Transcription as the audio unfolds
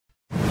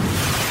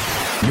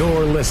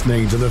You're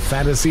listening to the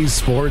Fantasy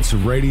Sports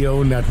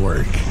Radio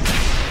Network.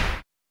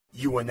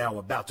 You are now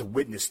about to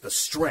witness the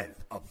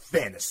strength of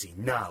fantasy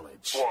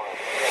knowledge.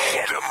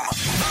 Get 'em.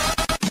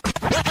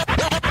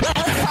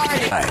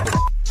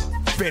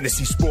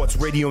 Fantasy Sports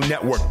Radio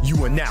Network,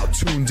 you are now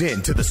tuned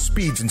in to the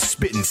Speeds and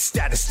Spittin'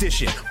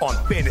 Statistician on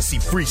Fantasy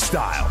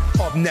Freestyle.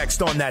 Up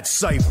next on that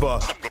cipher,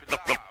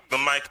 The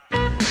mic.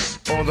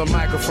 On the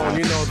microphone,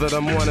 you know that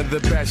I'm one of the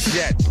best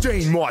yet.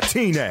 Dane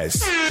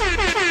Martinez.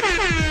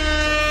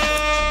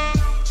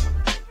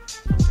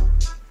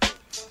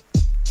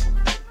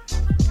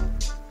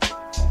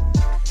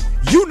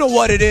 You know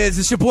what it is.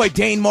 It's your boy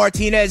Dane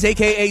Martinez,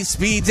 a.k.a.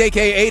 Speeds,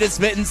 a.k.a. the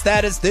Spittin'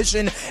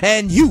 Statistician,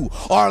 and you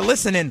are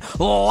listening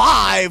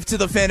live to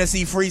the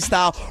Fantasy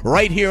Freestyle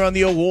right here on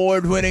the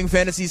award-winning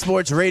Fantasy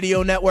Sports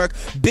Radio Network.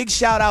 Big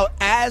shout-out,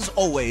 as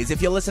always,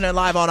 if you're listening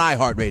live on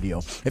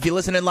iHeartRadio, if you're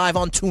listening live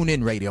on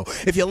TuneIn Radio,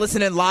 if you're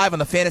listening live on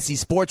the Fantasy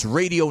Sports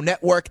Radio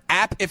Network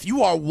app, if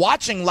you are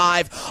watching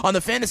live on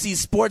the Fantasy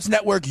Sports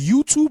Network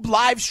YouTube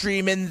live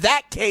stream, in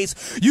that case,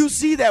 you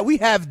see that we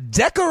have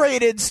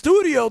decorated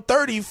Studio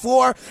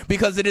 34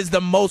 because it is the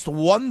most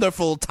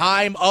wonderful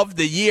time of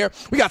the year.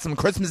 We got some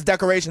Christmas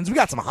decorations. We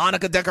got some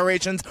Hanukkah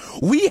decorations.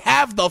 We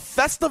have the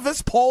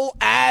Festivus poll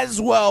as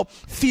well.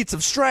 Feats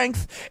of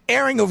strength,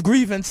 airing of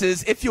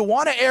grievances. If you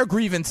want to air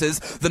grievances,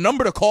 the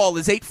number to call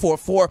is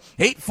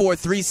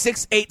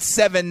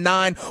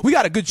 844-843-6879. We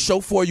got a good show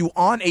for you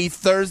on a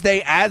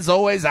Thursday. As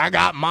always, I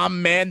got my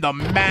man, the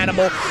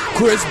manimal,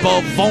 Chris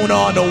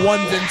Bavona on the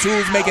ones and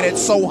twos, making it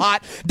so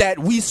hot that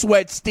we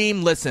sweat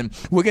steam. Listen,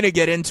 we're going to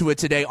get into it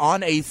today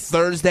on a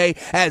Thursday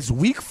as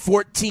week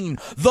 14.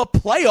 The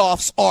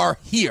playoffs are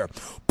here.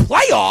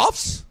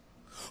 Playoffs?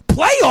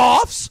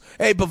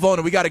 Hey,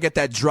 Bavona, we got to get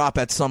that drop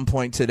at some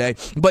point today.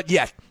 But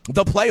yet,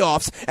 the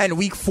playoffs and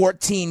week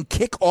 14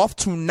 kick off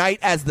tonight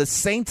as the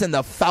Saints and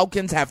the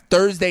Falcons have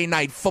Thursday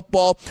night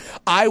football.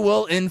 I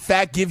will, in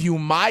fact, give you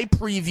my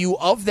preview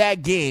of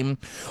that game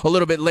a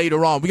little bit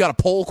later on. We got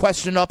a poll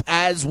question up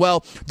as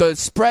well. The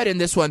spread in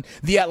this one,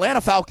 the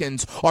Atlanta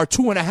Falcons are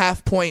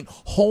 2.5-point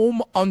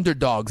home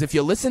underdogs. If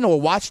you listen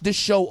or watch this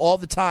show all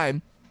the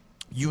time,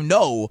 you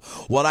know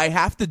what I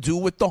have to do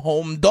with the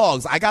home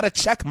dogs. I got to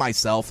check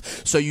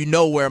myself so you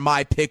know where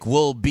my pick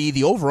will be.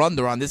 The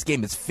over-under on this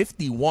game is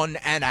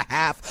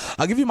 51.5.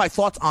 I'll give you my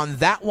thoughts on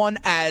that one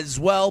as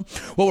well.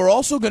 What we're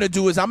also going to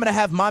do is I'm going to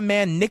have my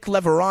man Nick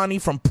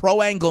Leverani from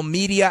Pro Angle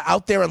Media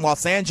out there in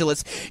Los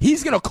Angeles.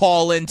 He's going to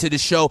call into the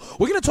show.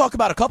 We're going to talk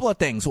about a couple of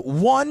things.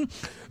 One,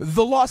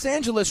 the Los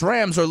Angeles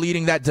Rams are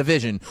leading that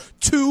division.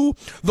 Two,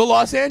 the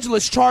Los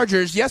Angeles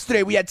Chargers.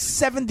 Yesterday we had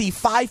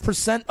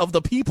 75% of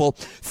the people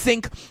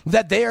think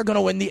that they are going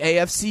to win the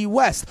AFC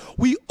West.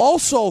 We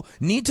also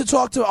need to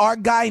talk to our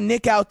guy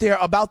Nick out there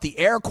about the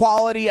air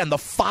quality and the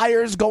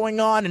fires going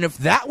on, and if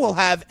that will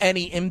have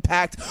any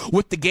impact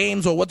with the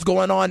games or what's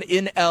going on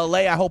in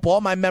LA. I hope all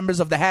my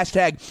members of the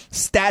hashtag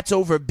Stats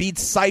Over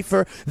Beats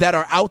Cypher that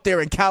are out there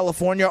in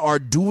California are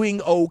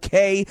doing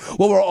okay.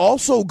 What we're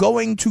also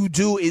going to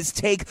do is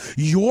take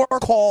your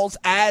calls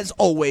as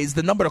always.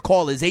 The number to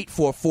call is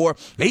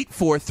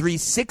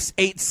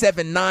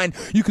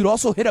 844-843-6879. You could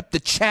also hit up the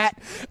chat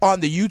on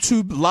the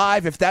YouTube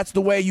live if that's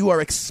the way you are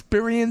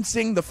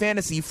experiencing the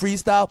Fantasy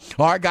Freestyle.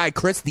 Our guy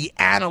Chris, the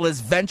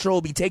analyst Venture, will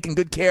be taking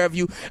good care of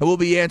you, and we'll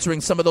be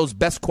answering some of those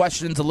best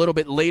questions a little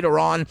bit later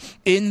on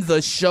in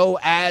the show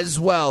as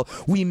well.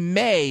 We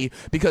may,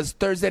 because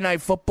Thursday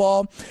Night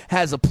Football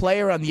has a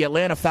player on the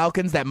Atlanta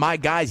Falcons that my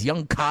guys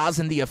Young Kaz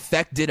and The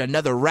Effect did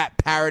another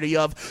rap parody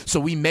of, so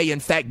we may in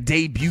fact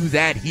debut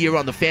that here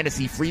on the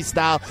Fantasy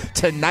Freestyle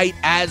tonight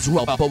as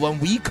well. But when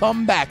we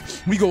come back,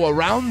 we go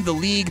around the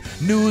league,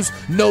 news,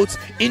 notes,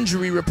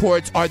 injury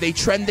reports. Are they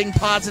trending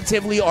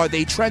positively? Are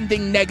they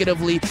trending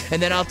negatively?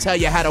 And then I'll tell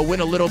you how to win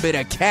a little bit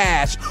of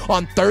cash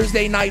on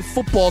Thursday Night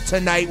Football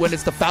tonight when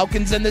it's the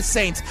Falcons and the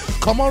Saints.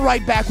 Come on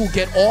right back. We'll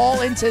get all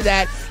into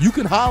that. You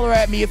can holler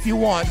at me if you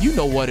want. You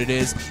know what it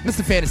is. It's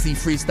the Fantasy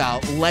Freestyle.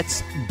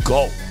 Let's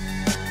go.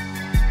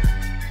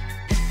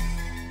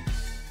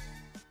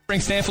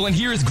 Frank Stanfield, and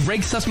here is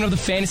Greg Sussman of the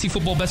Fantasy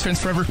Football Best Friends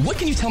Forever. What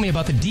can you tell me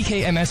about the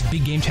DKMS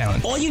Big Game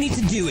Challenge? All you need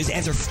to do is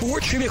answer 4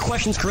 trivia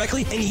questions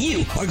correctly, and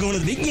you are going to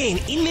the big game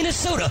in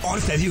Minnesota on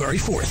February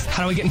 4th.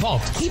 How do I get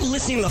involved? Keep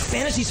listening to the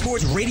Fantasy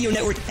Sports Radio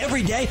Network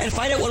every day and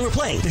find out when we're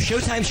playing. The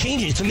showtime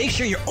changes, so make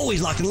sure you're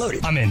always locked and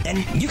loaded. I'm in.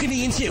 And you can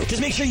be in too.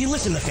 Just make sure you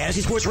listen to the Fantasy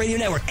Sports Radio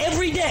Network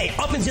every day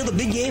up until the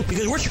big game,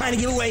 because we're trying to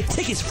give away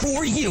tickets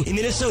for you in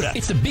Minnesota.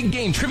 It's the Big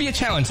Game Trivia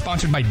Challenge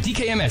sponsored by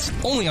DKMS,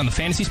 only on the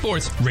Fantasy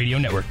Sports Radio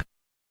Network.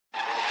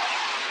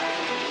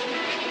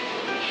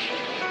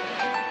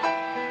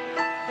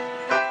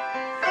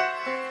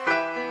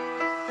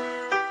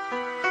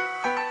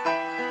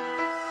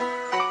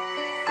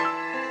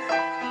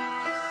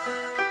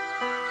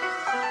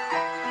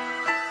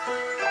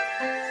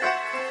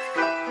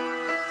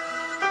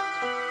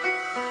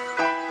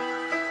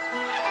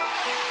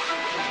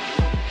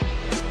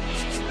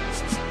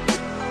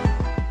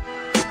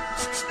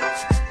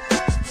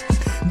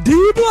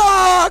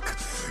 D-Block!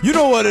 You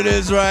know what it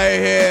is right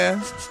here.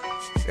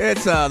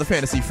 It's the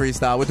Fantasy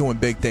Freestyle. We're doing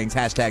big things.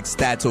 Hashtag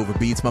stats over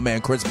beats. My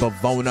man Chris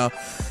Bavona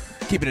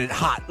keeping it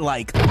hot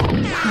like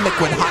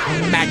liquid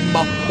hot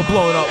magma. We're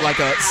blowing up like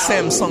a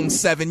Samsung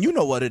 7. You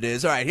know what it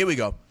is. All right, here we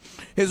go.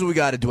 Here's what we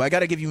got to do. I got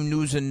to give you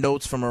news and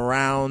notes from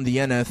around the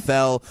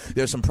NFL.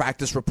 There's some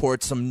practice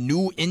reports, some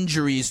new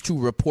injuries to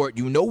report.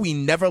 You know we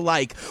never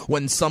like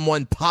when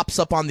someone pops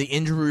up on the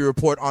injury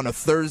report on a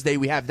Thursday.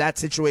 We have that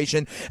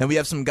situation, and we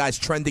have some guys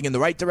trending in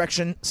the right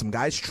direction, some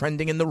guys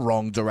trending in the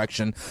wrong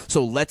direction.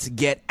 So let's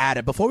get at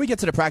it. Before we get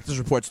to the practice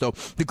reports, though,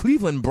 the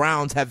Cleveland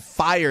Browns have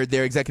fired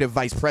their executive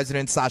vice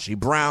president, Sashi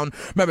Brown.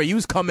 Remember, he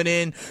was coming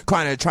in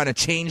trying to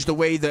change the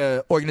way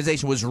the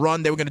organization was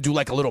run. They were going to do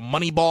like a little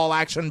Moneyball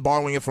action,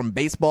 borrowing it from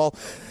baseball.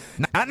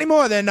 Not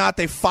anymore. They're not.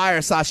 They fire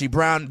Sashi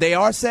Brown. They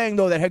are saying,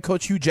 though, that head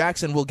coach Hugh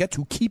Jackson will get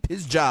to keep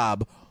his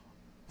job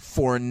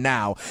for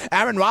now.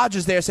 Aaron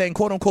Rodgers there saying,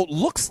 quote unquote,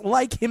 looks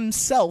like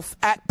himself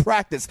at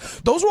practice.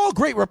 Those were all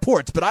great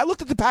reports, but I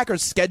looked at the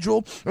Packers'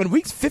 schedule. In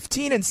weeks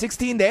 15 and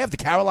 16, they have the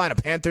Carolina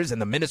Panthers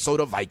and the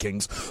Minnesota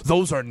Vikings.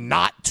 Those are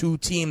not two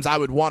teams I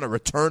would want to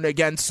return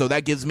against, so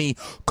that gives me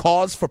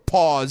cause for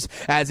pause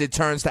as it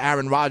turns to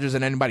Aaron Rodgers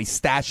and anybody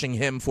stashing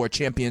him for a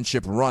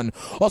championship run.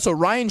 Also,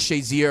 Ryan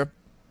Shazier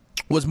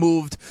was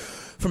moved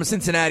from a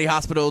Cincinnati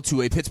hospital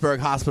to a Pittsburgh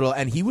hospital,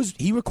 and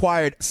he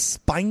required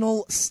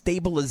spinal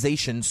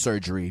stabilization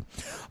surgery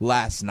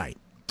last night.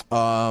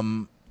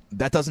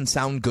 That doesn't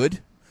sound good.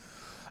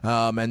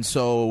 And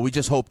so we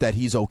just hope that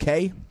he's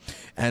okay,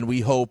 and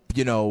we hope,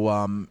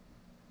 that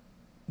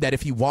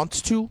if he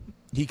wants to,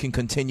 he can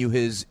continue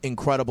his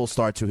incredible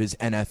start to his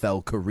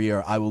NFL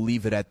career. I will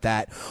leave it at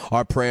that.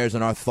 Our prayers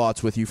and our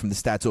thoughts with you from the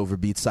Stats Over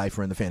Beats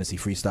Cypher and the Fantasy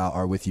Freestyle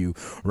are with you,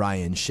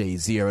 Ryan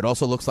Shazier. It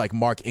also looks like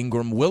Mark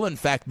Ingram will, in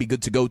fact, be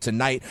good to go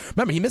tonight.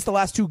 Remember, he missed the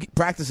last two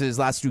practices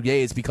last 2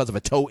 days because of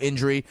a toe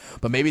injury,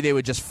 but maybe they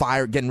were just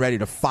getting ready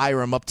to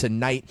fire him up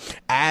tonight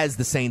as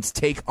the Saints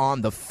take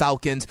on the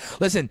Falcons.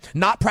 Listen,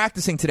 not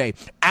practicing today.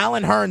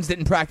 Allen Hurns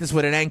didn't practice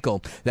with an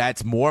ankle.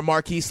 That's more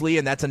Marquise Lee,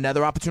 and that's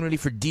another opportunity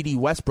for Dede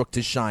Westbrook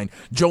to shine.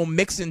 Joe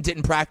Mixon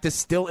didn't practice,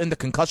 still in the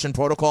concussion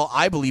protocol.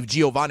 I believe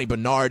Giovanni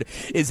Bernard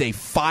is a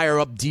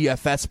fire-up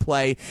DFS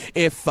play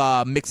if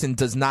Mixon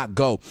does not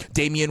go.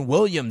 Damian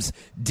Williams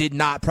did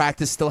not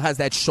practice, still has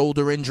that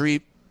shoulder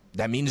injury.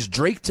 That means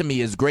Drake, to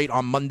me, is great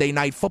on Monday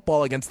Night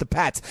Football against the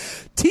Pats.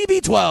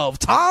 TB12,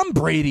 Tom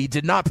Brady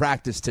did not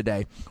practice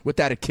today with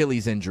that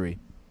Achilles injury.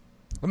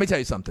 Let me tell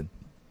you something.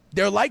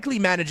 They're likely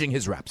managing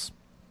his reps.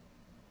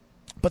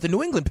 But the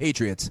New England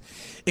Patriots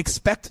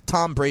expect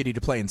Tom Brady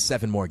to play in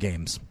 7 more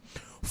games.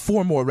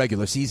 4 more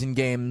regular season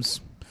games,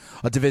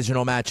 a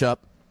divisional matchup,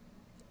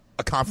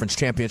 a conference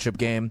championship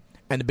game,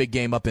 and a big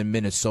game up in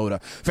Minnesota.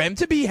 For him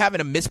to be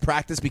having a missed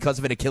practice because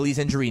of an Achilles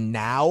injury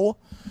now,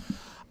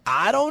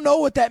 I don't know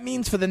what that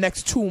means for the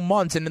next 2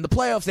 months. And in the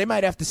playoffs, they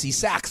might have to see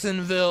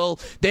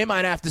Saxonville. They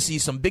might have to see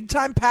some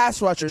big-time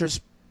pass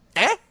rushers.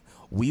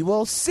 We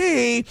will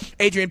see.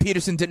 Adrian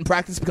Peterson didn't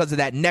practice because of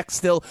that neck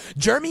still.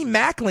 Jeremy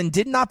Maclin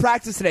did not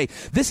practice today.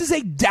 This is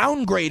a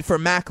downgrade for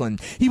Maclin.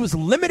 He was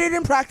limited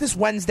in practice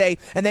Wednesday,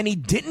 and then he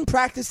didn't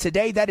practice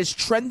today. That is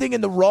trending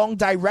in the wrong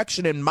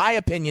direction, in my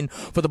opinion,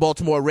 for the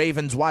Baltimore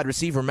Ravens wide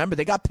receiver. Remember,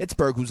 they got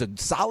Pittsburgh, who's a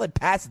solid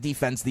pass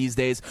defense these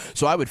days,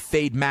 so I would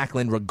fade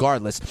Maclin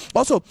regardless.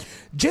 Also,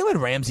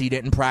 Jalen Ramsey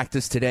didn't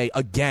practice today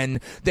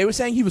again. They were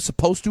saying he was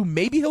supposed to.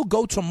 Maybe he'll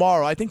go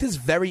tomorrow. I think this is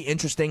very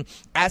interesting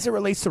as it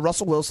relates to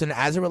Russell Wilson,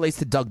 as it relates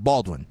to Doug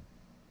Baldwin.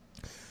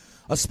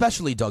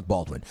 Especially Doug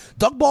Baldwin.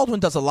 Doug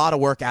Baldwin does a lot of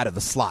work out of the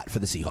slot for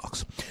the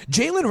Seahawks.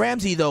 Jalen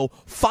Ramsey, though,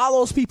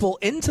 follows people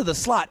into the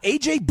slot.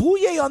 A.J.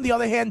 Bouye, on the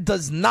other hand,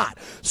 does not.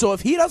 So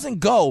if he doesn't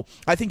go,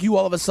 I think you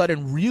all of a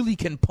sudden really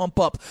can pump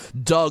up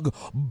Doug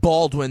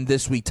Baldwin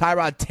this week.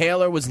 Tyrod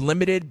Taylor was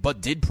limited but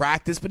did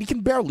practice, but he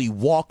can barely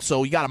walk,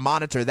 so you got to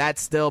monitor that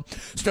still.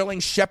 Sterling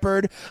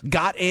Shepard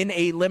got in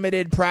a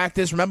limited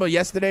practice. Remember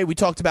yesterday we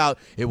talked about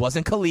it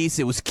wasn't Khalees,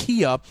 it was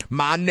Kia.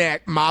 My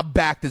neck, my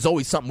back. There's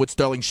always something with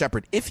Sterling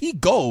Shepard. If he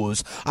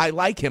goes, I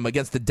like him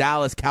against the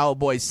Dallas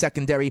Cowboys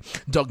secondary.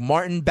 Doug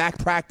Martin back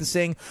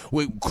practicing.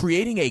 We're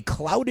creating a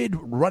clouded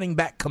running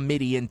back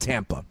committee in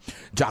Tampa.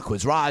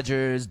 Jacquizz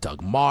Rodgers,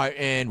 Doug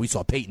Martin. We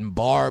saw Peyton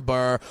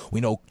Barber. We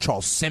know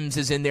Charles Sims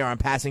is in there on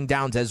passing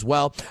downs as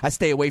well. I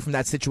stay away from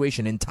that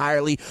situation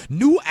entirely.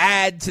 New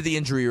add to the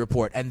injury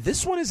report, and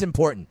this one is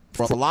important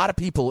for a lot of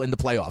people in the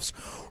playoffs.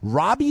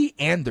 Robbie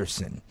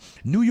Anderson,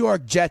 New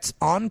York Jets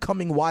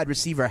oncoming wide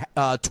receiver,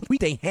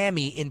 tweaked a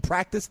hammy in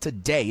practice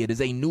today. It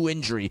is a new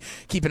injury.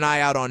 Keep an eye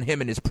out on him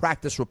in his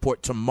practice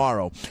report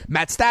tomorrow.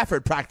 Matt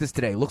Stafford practiced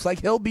today. Looks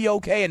like he'll be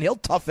okay, and he'll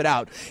tough it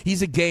out.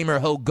 He's a gamer.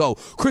 He'll go.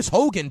 Chris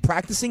Hogan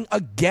practicing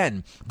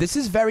again. This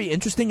is very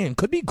interesting and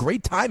could be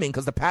great timing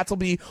because the Pats will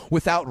be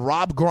without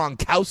Rob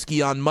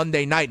Gronkowski on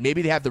Monday night.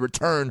 Maybe they have the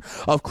return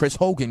of Chris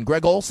Hogan.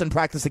 Greg Olsen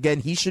practiced again.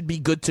 He should be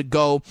good to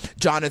go.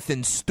 Jonathan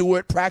Jonathan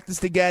Stewart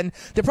practiced again.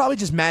 They're probably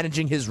just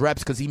managing his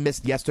reps because he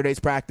missed yesterday's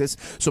practice,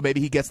 so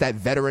maybe he gets that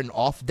veteran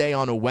off day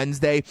on a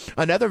Wednesday.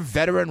 Another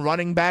veteran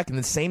running back in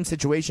the same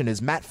situation is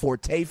Matt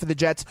Forte for the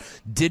Jets.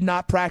 Did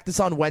not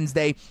practice on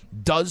Wednesday,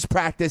 does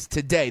practice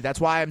today.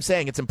 That's why I'm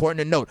saying it's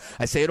important to note.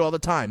 I say it all the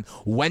time.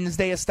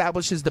 Wednesday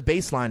establishes the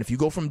baseline. If you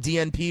go from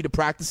DNP to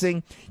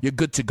practicing, you're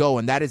good to go,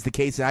 and that is the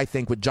case, I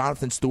think, with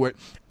Jonathan Stewart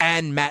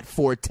and Matt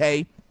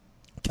Forte.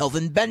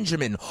 Kelvin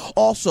Benjamin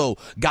also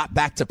got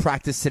back to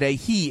practice today.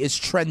 He is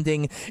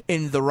trending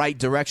in the right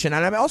direction.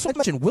 And I also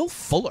mentioned Will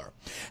Fuller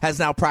has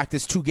now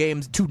practiced 2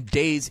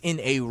 days in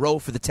a row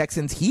for the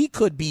Texans. He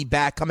could be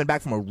back, coming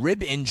back from a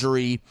rib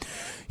injury.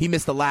 He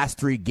missed the last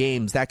 3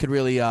 games. That could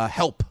really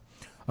help.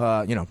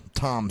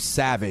 Tom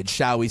Savage,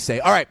 shall we say.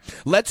 All right,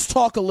 let's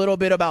talk a little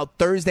bit about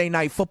Thursday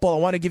Night Football.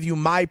 I want to give you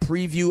my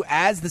preview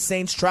as the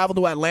Saints travel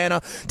to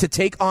Atlanta to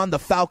take on the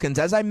Falcons.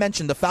 As I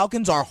mentioned, the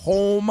Falcons are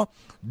home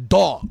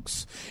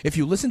dogs. If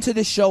you listen to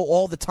this show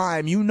all the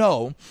time, you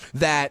know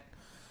that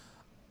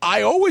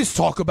I always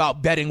talk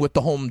about betting with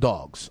the home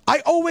dogs.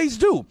 I always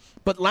do.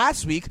 But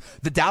last week,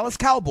 the Dallas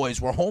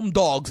Cowboys were home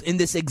dogs in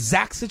this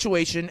exact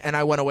situation, and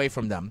I went away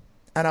from them.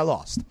 And I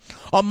lost.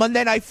 On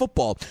Monday Night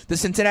Football, the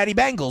Cincinnati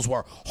Bengals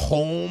were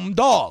home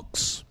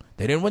dogs.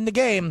 They didn't win the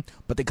game,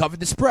 but they covered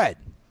the spread.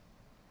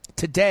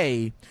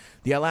 Today,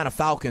 the Atlanta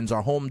Falcons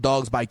are home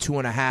dogs by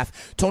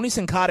 2.5. Tony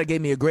Sincata gave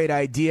me a great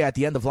idea at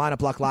the end of Lineup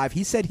Block Live.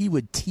 He said he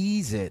would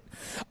tease it.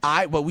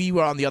 We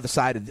were on the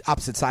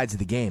opposite sides of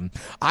the game.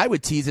 I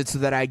would tease it so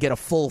that I get a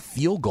full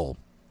field goal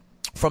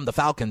from the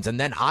Falcons, and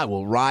then I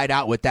will ride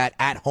out with that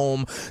at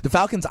home. The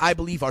Falcons, I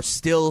believe, are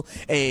still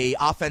a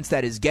offense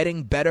that is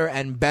getting better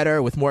and better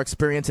with more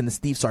experience in the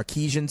Steve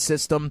Sarkisian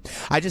system.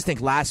 I just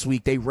think last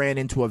week they ran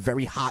into a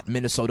very hot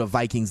Minnesota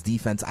Vikings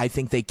defense. I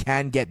think they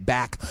can get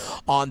back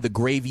on the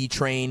gravy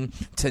train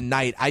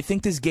tonight. I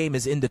think this game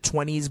is in the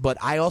 20s, but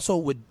I also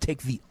would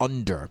take the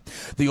under.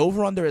 The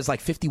over-under is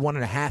like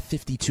 51.5,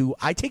 52.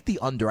 I take the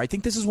under. I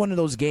think this is one of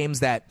those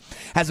games that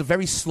has a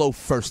very slow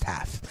first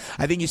half.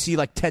 I think you see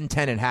like 10-10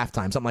 at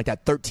halftime. Something like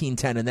that,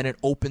 13-10, and then it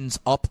opens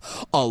up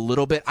a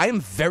little bit. I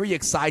am very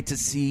excited to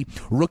see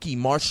rookie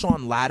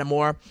Marshawn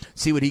Lattimore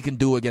see what he can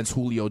do against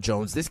Julio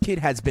Jones. This kid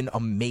has been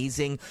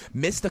amazing,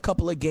 missed a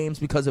couple of games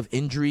because of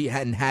injury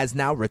and has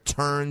now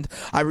returned.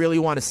 I really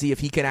want to see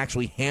if he can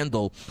actually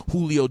handle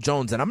Julio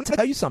Jones, and I'm going to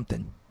tell you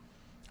something.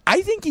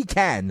 I think he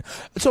can.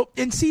 So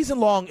in season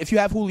long, if you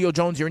have Julio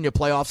Jones, you're in your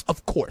playoffs.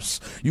 Of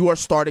course, you are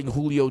starting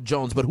Julio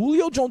Jones. But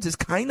Julio Jones has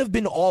kind of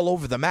been all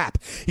over the map.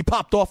 He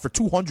popped off for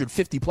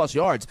 250-plus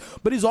yards.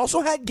 But he's also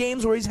had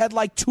games where he's had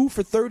like 2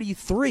 for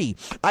 33.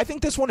 I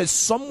think this one is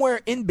somewhere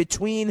in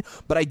between.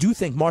 But I do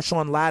think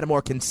Marshawn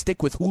Lattimore can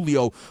stick with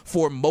Julio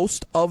for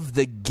most of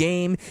the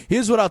game.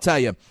 Here's what I'll tell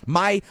you.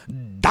 My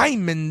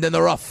diamond in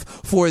the rough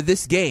for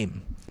this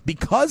game.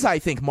 Because I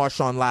think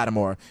Marshawn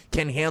Lattimore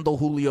can handle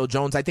Julio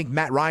Jones, I think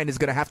Matt Ryan is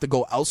going to have to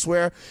go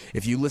elsewhere.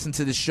 If you listen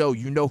to the show,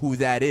 you know who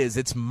that is.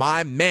 It's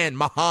my man,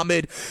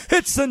 Muhammad.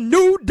 It's a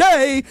new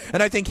day.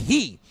 And I think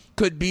he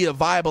could be a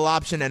viable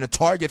option and a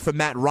target for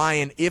Matt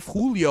Ryan if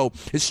Julio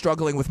is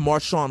struggling with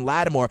Marshawn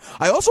Lattimore.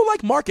 I also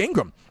like Mark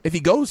Ingram if he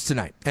goes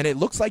tonight, and it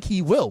looks like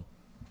he will.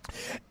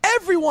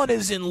 Everyone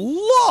is in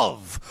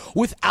love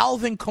with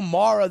Alvin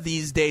Kamara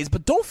these days,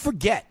 but don't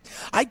forget,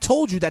 I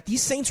told you that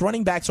these Saints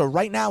running backs are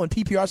right now in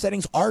PPR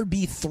settings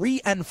RB3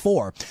 and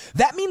 4.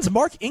 That means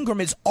Mark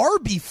Ingram is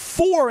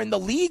RB4 in the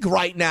league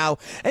right now,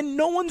 and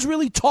no one's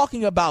really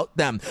talking about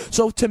them.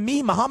 So to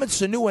me, Mohamed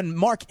Sanu and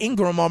Mark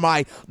Ingram are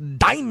my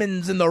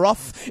diamonds in the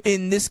rough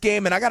in this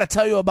game, and I got to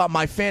tell you about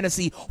my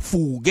fantasy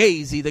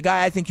Fugazi, the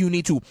guy I think you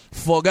need to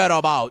forget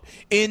about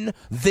in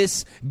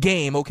this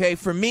game, okay?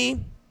 For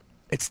me,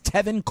 it's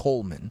Tevin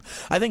Coleman.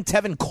 I think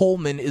Tevin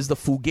Coleman is the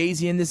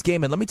Fugazi in this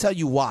game, and let me tell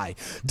you why.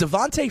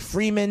 Devontae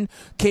Freeman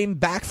came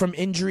back from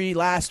injury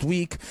last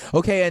week,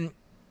 okay, and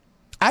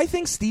I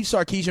think Steve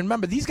Sarkisian,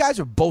 remember, these guys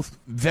are both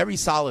very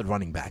solid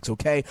running backs,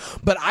 okay?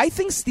 But I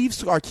think Steve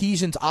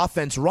Sarkisian's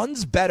offense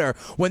runs better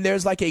when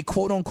there's like a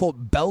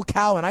quote-unquote bell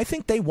cow, and I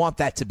think they want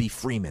that to be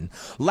Freeman.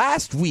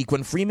 Last week,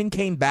 when Freeman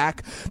came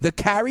back, the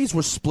carries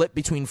were split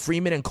between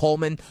Freeman and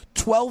Coleman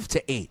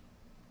 12-8.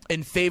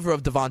 In favor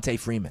of Devontae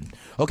Freeman.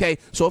 Okay,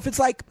 so if it's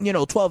like,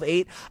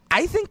 12-8,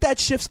 I think that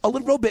shifts a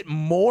little bit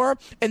more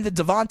in the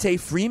Devontae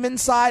Freeman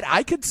side.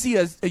 I could see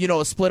a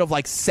split of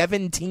like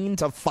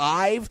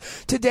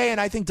 17-5 today, and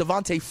I think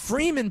Devontae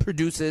Freeman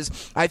produces.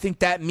 I think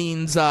that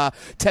means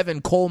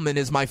Tevin Coleman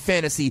is my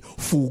fantasy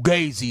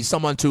Fugazi,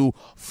 someone to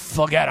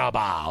forget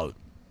about.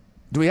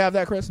 Do we have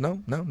that, Chris?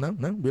 No,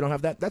 we don't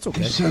have that. That's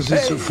okay. He says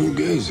it's a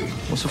Fugazi.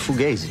 What's a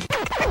Fugazi?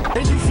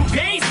 It's a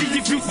Fugazi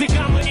if you think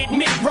I'm gonna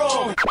admit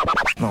wrong.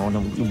 No,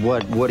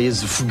 what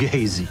is a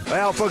Fugazi?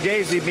 Well,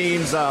 Fugazi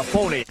means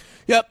phony.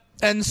 Yep.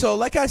 And so,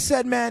 like I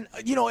said, man,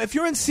 if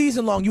you're in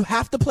season long, you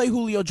have to play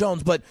Julio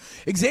Jones. But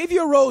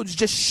Xavier Rhodes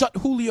just shut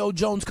Julio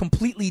Jones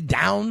completely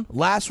down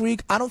last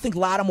week. I don't think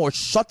Lattimore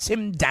shuts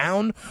him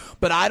down,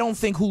 but I don't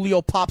think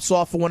Julio pops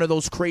off for one of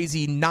those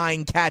crazy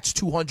 9-catch,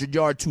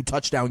 200-yard,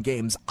 2-touchdown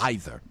games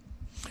either.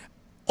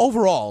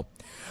 Overall,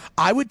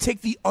 I would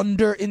take the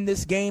under in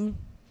this game.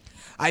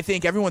 I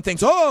think everyone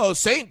thinks, oh,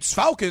 Saints,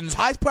 Falcons,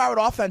 high-powered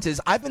offenses.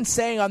 I've been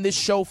saying on this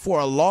show for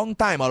a long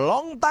time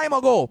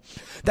ago,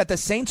 that the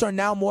Saints are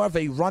now more of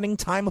a running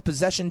time of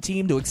possession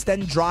team to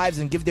extend drives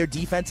and give their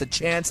defense a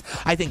chance.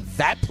 I think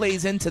that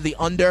plays into the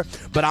under,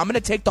 but I'm going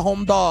to take the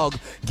home dog.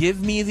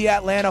 Give me the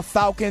Atlanta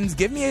Falcons.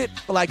 Give me it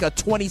like a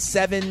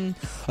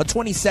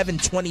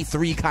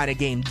 27-23 kind of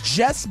game,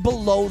 just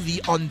below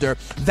the under.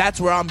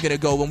 That's where I'm going to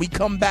go. When we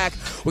come back,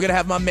 we're going to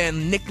have my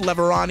man Nick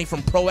Leverani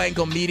from Pro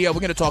Angle Media. We're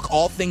going to talk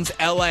all things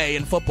LA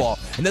in football.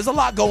 And there's a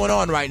lot going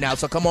on right now,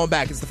 so come on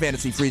back. It's the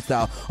Fantasy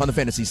Freestyle on the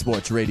Fantasy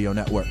Sports Radio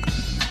Network.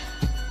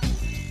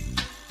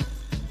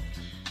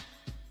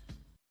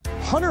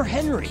 Hunter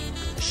Henry,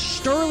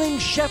 Sterling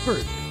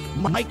Shepard,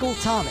 Michael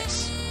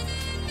Thomas.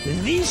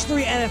 These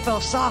three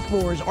NFL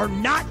sophomores are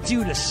not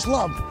due to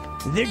slump.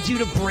 They're due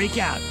to break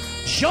out,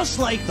 just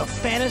like the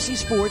Fantasy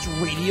Sports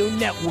Radio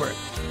Network.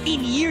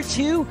 In year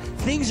 2,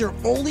 things are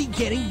only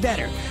getting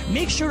better.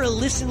 Make sure to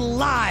listen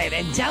live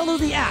and download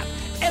the app,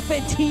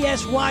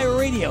 FNTSY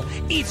Radio.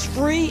 It's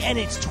free and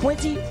it's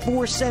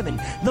 24/7.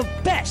 The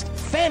best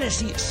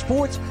fantasy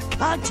sports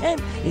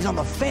content is on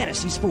the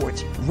Fantasy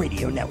Sports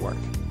Radio Network.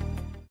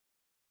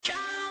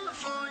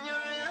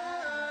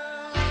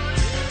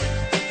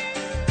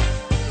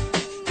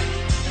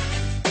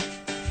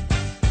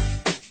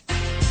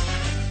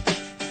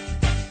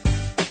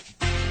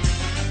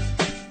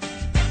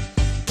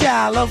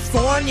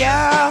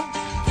 California,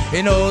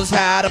 he knows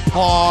how to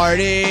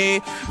party.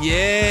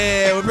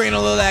 Yeah, we're bringing a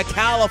little of that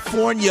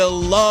California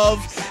love.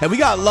 And we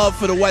got love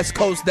for the West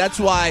Coast. That's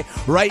why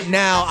right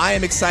now I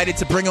am excited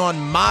to bring on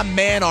my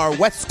man, our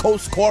West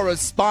Coast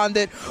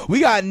correspondent.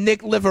 We got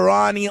Nick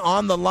Leverani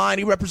on the line.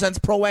 He represents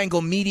Pro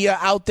Angle Media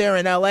out there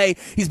in L.A.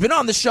 He's been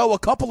on the show a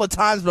couple of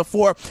times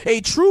before. A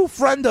true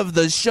friend of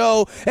the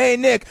show. Hey,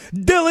 Nick,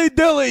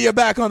 Dilly, you're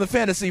back on the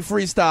Fantasy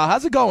Freestyle.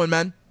 How's it going,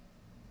 man?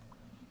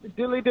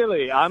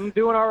 Dilly. I'm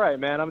doing all right,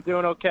 man. I'm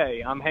doing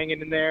okay. I'm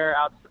hanging in there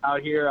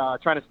out here,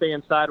 trying to stay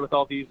inside with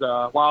all these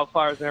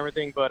wildfires and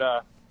everything. But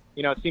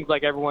it seems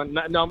like everyone,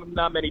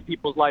 not many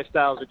people's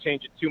lifestyles are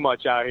changing too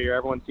much out here.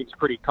 Everyone seems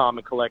pretty calm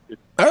and collected.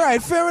 All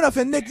right, fair enough.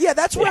 And Nick, yeah,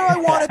 that's where I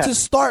wanted to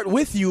start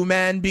with you,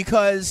 man,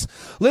 because,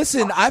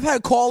 listen, I've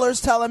had callers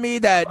telling me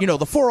that,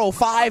 the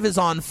 405 is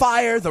on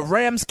fire, the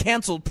Rams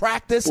canceled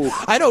practice. Ooh.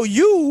 I know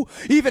you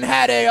even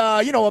had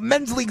a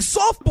men's league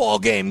softball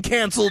game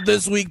canceled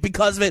this week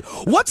because of it.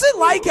 What's it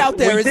like out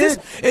there?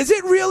 Is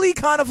it really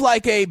kind of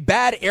like a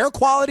bad air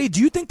quality?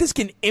 Do you think this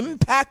can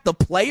impact the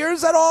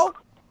players at all?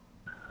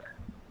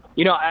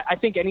 I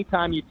think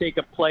anytime you take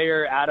a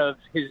player out of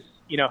his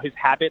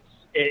habits,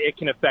 it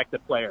can affect the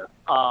player.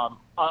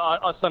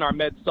 Us on our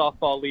med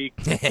softball league,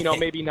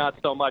 maybe not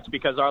so much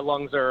because our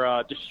lungs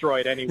are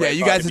destroyed anyway. Yeah,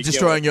 you guys are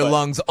destroying your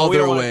lungs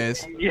other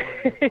ways. Yeah,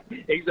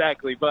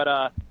 exactly.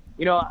 But,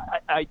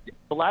 the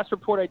last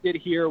report I did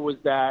hear was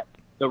that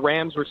the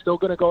Rams were still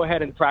going to go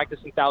ahead and practice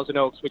in Thousand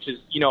Oaks, which is,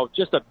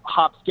 just a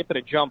hop, skip, and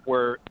a jump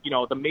where,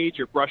 the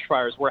major brush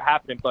fires were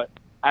happening. But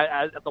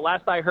at the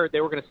last I heard,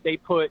 they were going to stay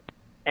put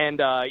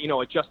and,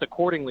 adjust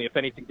accordingly if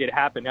anything did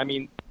happen. I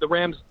mean, the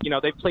Rams,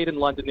 they've played in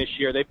London this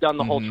year. They've done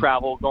the whole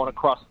travel going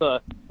across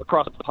the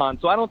pond.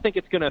 So I don't think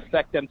it's going to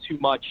affect them too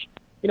much,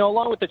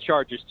 along with the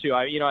Chargers, too.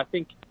 I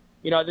think,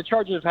 the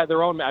Chargers have had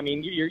their own. I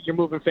mean, you're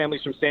moving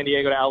families from San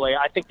Diego to L.A.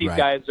 I think these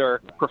guys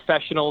are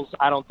professionals.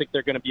 I don't think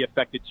they're going to be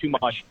affected too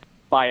much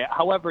by it.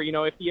 However,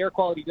 if the air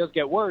quality does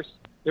get worse,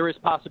 there is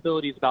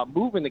possibilities about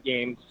moving the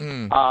games.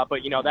 But,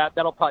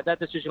 that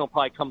decision will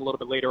probably come a little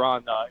bit later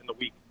on in the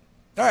week.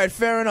 All right,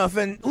 fair enough.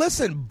 And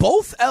listen,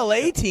 both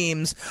LA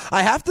teams,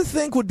 I have to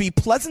think, would be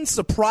pleasant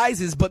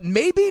surprises, but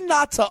maybe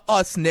not to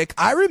us, Nick.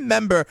 I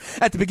remember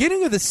at the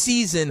beginning of the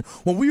season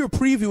when we were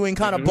previewing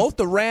kind of both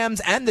the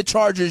Rams and the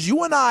Chargers,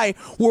 you and I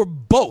were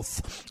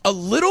both a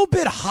little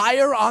bit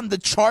higher on the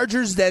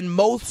Chargers than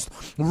most.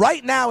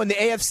 Right now in the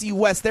AFC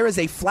West, there is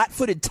a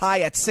flat-footed tie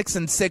at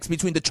 6-6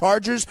 between the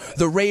Chargers,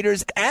 the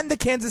Raiders, and the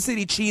Kansas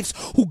City Chiefs,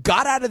 who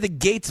got out of the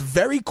gates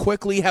very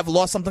quickly, have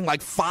lost something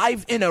like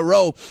 5 in a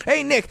row.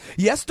 Hey, Nick,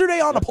 yesterday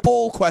on a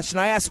poll question,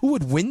 I asked who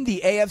would win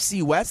the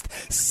AFC West.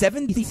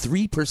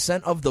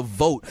 73% of the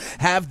vote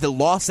have the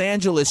Los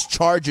Angeles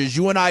Chargers.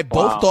 You and I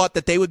both thought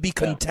that they would be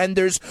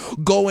contenders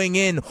going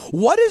in.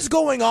 What is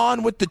going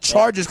on with the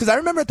Chargers? Because I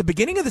remember at the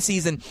beginning of the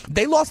season,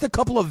 they lost a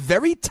couple of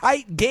very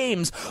tight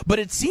games, but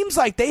it seems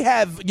like they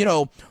have,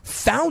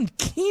 found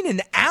Keenan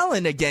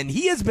Allen again.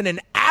 He has been an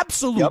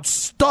absolute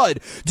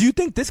stud. Do you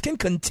think this can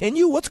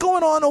continue? What's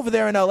going on over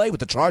there in LA with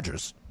the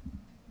Chargers?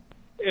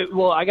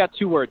 Well, I got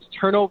 2 words: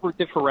 turnover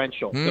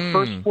differential. The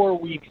first 4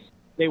 weeks,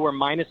 they were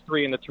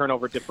 -3 in the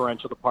turnover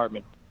differential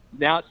department.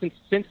 Now,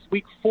 since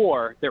week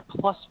 4, they're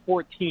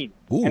 +14,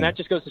 and that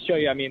just goes to show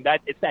you. I mean,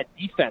 that it's that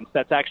defense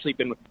that's actually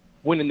been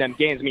winning them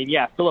games. I mean,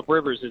 yeah, Phillip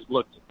Rivers has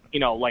looked,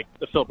 like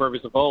the Phillip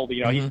Rivers of old.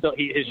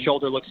 His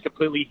shoulder looks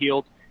completely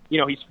healed.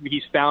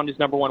 He's found his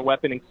number one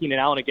weapon in Keenan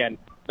Allen again.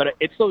 But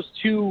it's those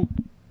 2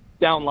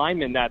 down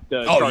linemen that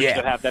the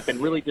Chargers have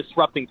been really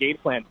disrupting game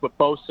plans with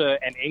Bosa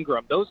and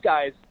Ingram. Those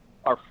guys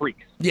are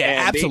freaks. Yeah,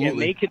 and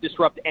absolutely. They could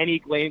disrupt any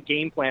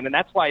game plan, and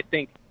that's why I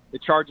think the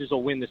Chargers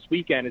will win this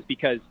weekend, is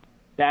because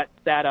that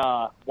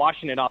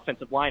Washington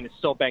offensive line is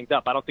so banged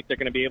up. I don't think they're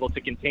going to be able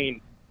to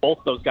contain both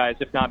those guys,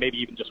 if not maybe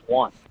even just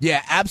one.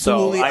 Yeah,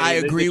 absolutely. So, I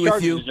agree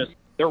with you.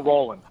 They're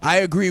rolling. I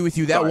agree with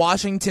you. That Sorry.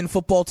 Washington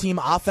football team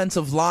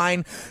offensive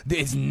line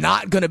is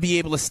not going to be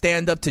able to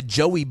stand up to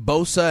Joey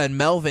Bosa and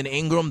Melvin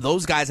Ingram.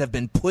 Those guys have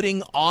been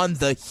putting on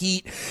the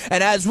heat.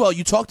 And as well,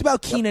 you talked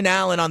about Keenan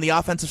Allen on the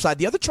offensive side.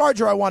 The other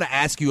Charger I want to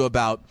ask you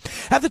about,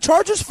 have the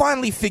Chargers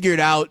finally figured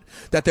out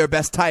that their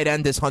best tight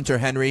end is Hunter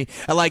Henry?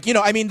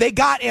 And they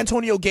got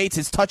Antonio Gates,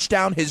 his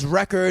touchdown, his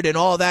record, and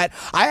all that.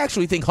 I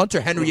actually think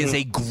Hunter Henry is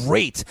a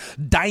great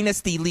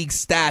Dynasty League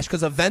stash,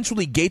 because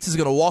eventually Gates is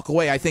going to walk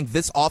away, I think,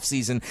 this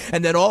offseason.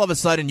 And then all of a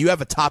sudden you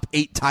have a top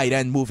 8 tight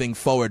end moving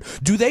forward.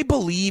 Do they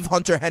believe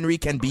Hunter Henry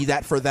can be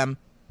that for them?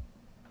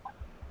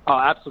 Oh,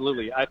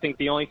 absolutely. I think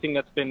the only thing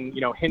that's been,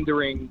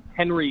 hindering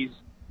Henry's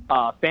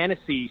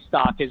fantasy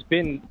stock has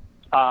been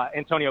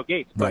Antonio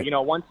Gates. But,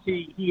 Right. Once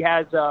he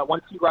rides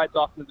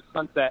off into the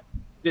sunset,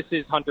 this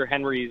is Hunter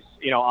Henry's,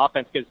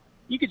 offense, because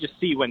you could just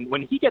see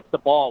when he gets the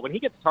ball, when he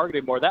gets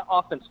targeted more, that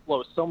offense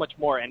flows so much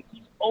more, and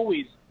he's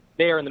always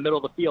there in the middle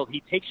of the field.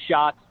 He takes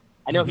shots.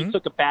 I know he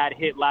took a bad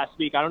hit last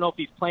week. I don't know if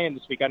he's playing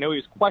this week. I know he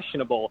was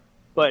questionable.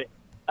 But,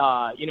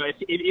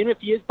 even if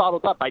he is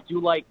bottled up, I do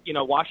like,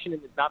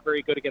 Washington is not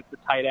very good against the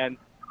tight end.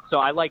 So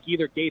I like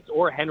either Gates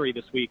or Henry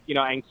this week.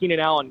 And Keenan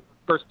Allen,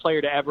 first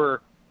player to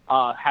ever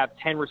have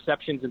 10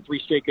 receptions in 3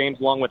 straight games,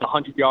 along with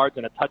 100 yards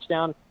and a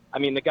touchdown. I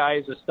mean, the guy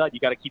is a stud.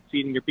 You got to keep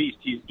feeding your beast.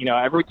 He's,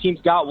 every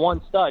team's got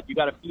one stud. You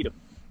got to feed him.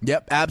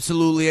 Yep,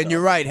 absolutely. And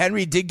you're right.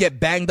 Henry did get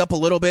banged up a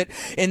little bit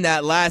in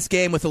that last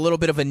game with a little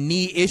bit of a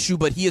knee issue,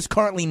 but he is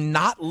currently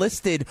not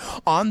listed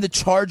on the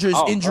Chargers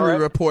injury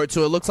report,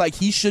 so it looks like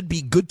he should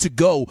be good to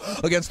go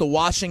against the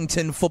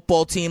Washington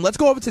football team. Let's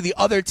go over to the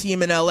other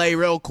team in L.A.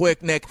 real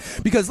quick, Nick,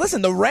 because,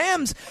 listen, the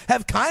Rams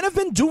have kind of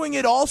been doing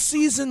it all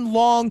season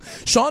long.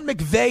 Sean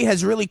McVay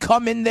has really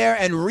come in there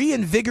and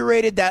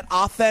reinvigorated that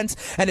offense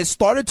and has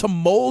started to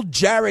mold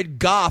Jared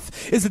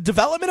Goff. Is the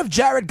development of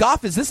Jared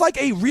Goff, is this like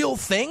a real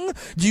thing?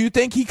 Do you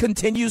think he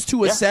continues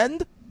to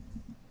ascend?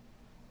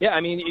 Yeah, I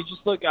mean, you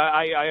just look.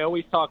 I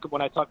always talk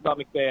when I talk about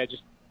McVay.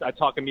 I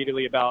talk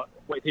immediately about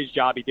what his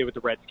job he did with the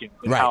Redskins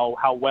and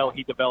how well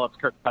he develops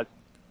Kirk Cousins.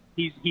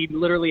 He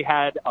literally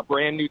had a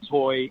brand new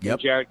toy in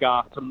Jared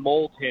Goff to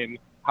mold him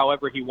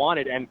however he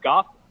wanted. And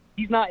Goff,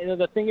 he's not.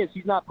 The thing is,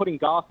 he's not putting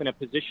Goff in a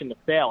position to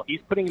fail.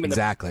 He's putting him in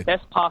the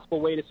best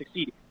possible way to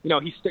succeed.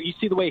 You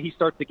see the way he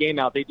starts the game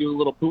out. They do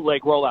little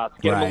bootleg rollouts,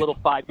 get him a little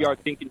 5-yard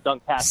dink and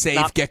dunk pass,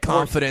 safe, get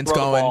confidence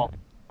going.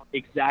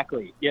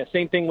 Exactly. Yeah,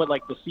 same thing with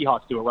like the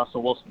Seahawks do with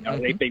Russell Wilson.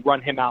 They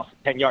run him out for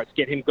 10 yards,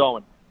 get him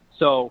going.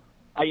 So,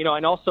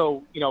 and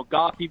also,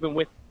 Goff, even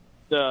with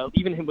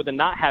him with the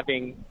not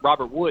having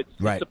Robert Woods,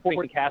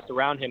 supporting cast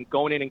around him,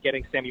 going in and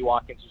getting Sammy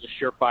Watkins, who's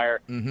a surefire,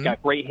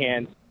 got great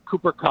hands.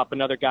 Cooper Kupp,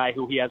 another guy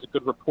who he has a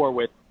good rapport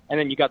with, and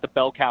then you got the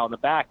bell cow in the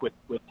back with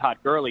Todd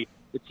Gurley.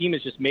 The team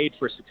is just made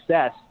for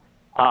success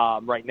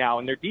right now,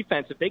 and their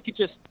defense, if they could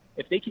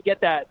get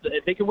that,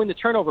 if they can win the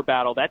turnover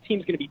battle, that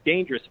team's going to be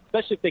dangerous,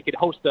 especially if they could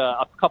host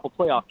a couple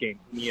playoff games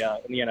in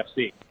the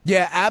NFC.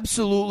 Yeah,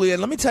 absolutely.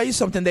 And let me tell you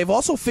something. They've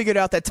also figured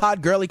out that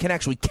Todd Gurley can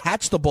actually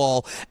catch the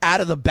ball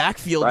out of the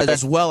backfield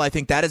as well. I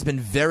think that has been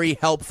very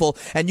helpful.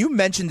 And you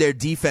mentioned their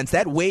defense,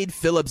 that Wade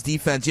Phillips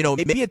defense.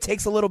 Maybe it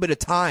takes a little bit of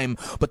time,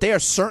 but they are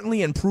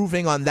certainly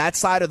improving on that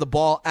side of the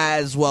ball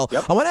as well.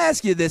 I want to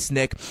ask you this,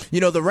 Nick.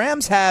 The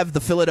Rams have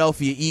the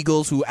Philadelphia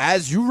Eagles, who,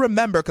 as you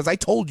remember, because I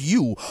told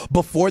you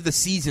before the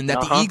season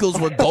that the Eagles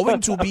were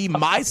going to be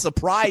my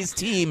surprise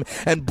team,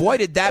 and boy,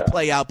 did that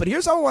play out. But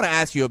here's how I want to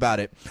ask you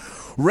about it.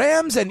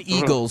 Rams and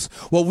Eagles,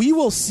 what we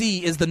will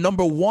see is the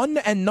number 1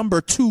 and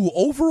number 2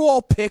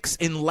 overall picks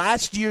in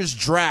last year's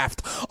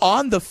draft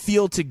on the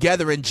field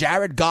together in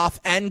Jared Goff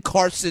and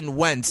Carson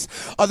Wentz.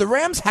 Are the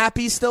Rams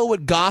happy still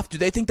with Goff? Do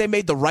they think they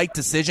made the right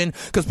decision?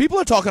 Because people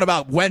are talking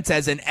about Wentz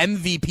as an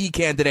MVP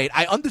candidate.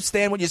 I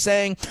understand what you're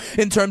saying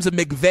in terms of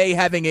McVay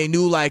having a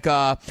new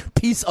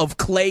piece of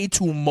clay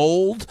to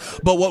mold,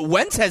 but what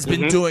Wentz has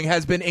been doing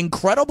has been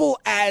incredible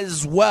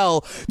as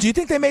well. Do you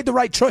think they made the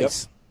right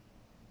choice?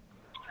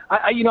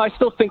 I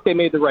still think they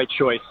made the right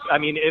choice. I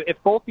mean, if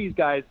both these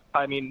guys,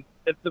 at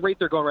the rate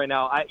they're going right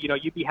now,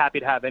 you'd be happy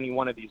to have any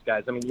one of these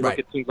guys. I mean, you look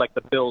at teams like the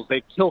Bills,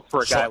 they kill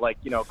for a guy like,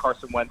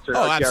 Carson Wentz or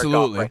Jared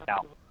Goff right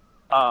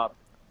now.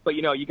 But,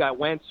 you got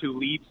Wentz, who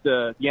leads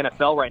the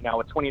NFL right now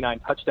with 29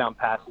 touchdown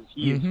passes.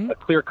 He's a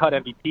clear-cut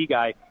MVP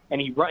guy,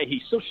 and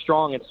he's so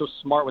strong and so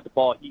smart with the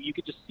ball. You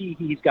could just see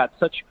he's got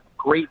such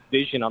great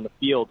vision on the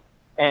field.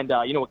 And,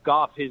 with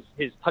Goff,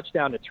 his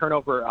touchdown to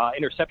turnover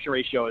interception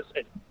ratio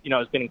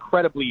has been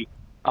incredibly,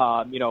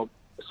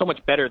 so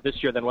much better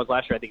this year than it was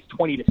last year. I think it's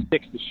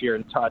 20-6 this year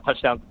in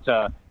touchdown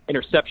to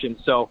interception.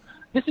 So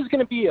this is going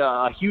to be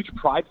a huge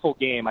prideful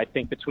game, I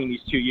think, between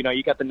these two.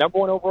 You got the number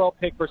 1 overall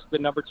pick versus the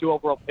number 2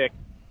 overall pick.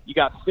 You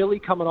got Philly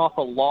coming off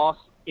a loss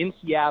in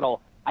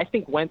Seattle. I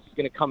think Wentz is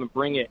going to come and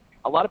bring it.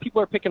 A lot of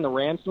people are picking the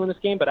Rams to win this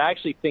game, but I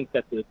actually think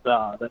that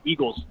the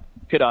Eagles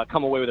could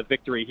come away with a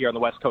victory here on the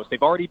West Coast.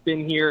 They've already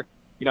been here.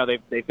 You know,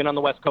 they've been on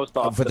the West Coast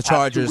for the past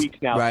Chargers 2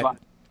 weeks now. right? So,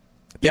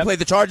 They played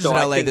the Chargers in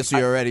LA this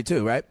year I, already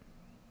too, right?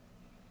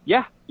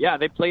 Yeah,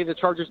 they play the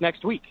Chargers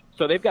next week.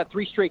 So they've got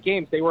 3 straight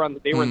games. They were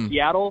in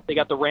Seattle, they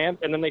got the Rams,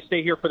 and then they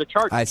stay here for the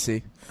Chargers. I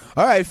see.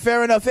 All right,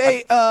 fair enough.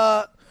 Hey,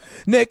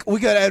 Nick,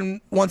 and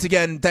once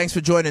again, thanks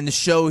for joining the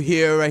show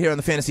right here on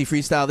the Fantasy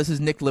Freestyle. This is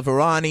Nick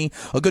Liverani,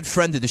 a good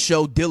friend of the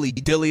show,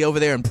 Dilly over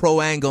there in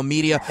Pro Angle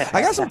Media.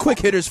 I got some quick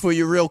hitters for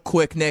you real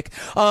quick, Nick.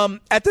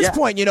 At this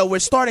point, you know, we're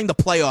starting the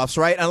playoffs,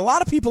 right? And a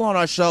lot of people on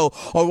our show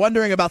are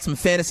wondering about some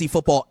fantasy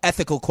football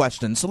ethical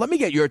questions. So let me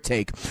get your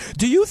take.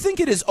 Do you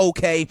think it is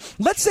okay?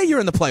 Let's say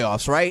you're in the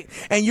playoffs, right?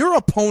 And your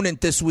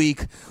opponent this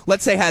week,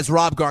 let's say, has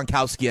Rob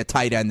Gronkowski at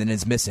tight end and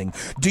is missing.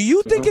 Do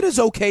you think it is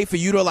okay for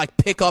you to, like,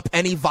 pick up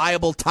any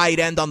viable tight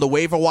end on the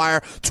waiver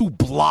wire to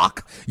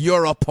block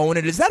your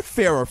opponent? Is that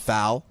fair or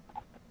foul?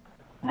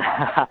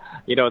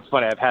 You know, it's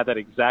funny. I've had that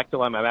exact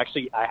dilemma. I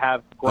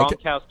have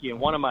Gronkowski in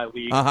one of my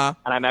leagues, and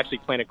I'm actually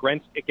playing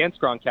against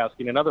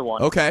Gronkowski in another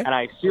one. Okay. And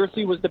I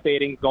seriously was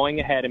debating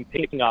going ahead and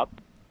picking up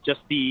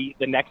just the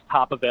next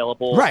top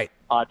available tight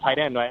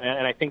end. Right?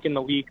 And I think in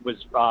the league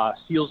was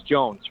Seals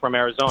Jones from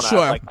Arizona. Sure.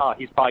 I was like, oh,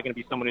 he's probably going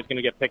to be someone who's going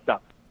to get picked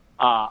up.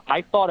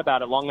 I thought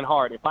about it long and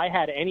hard. If I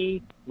had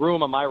any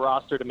room on my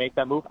roster to make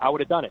that move, I would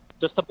have done it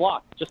just to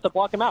block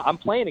him out. I'm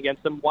playing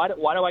against him. Why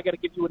do I got to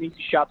give you an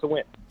easy shot to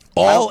win?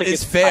 All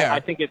is fair. I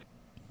think it's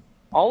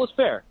all is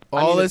fair.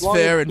 All is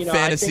fair in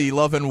fantasy,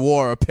 love and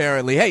war,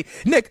 apparently. Hey,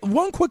 Nick,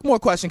 one quick more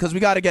question because we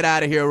got to get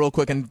out of here real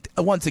quick. And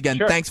once again,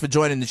 thanks for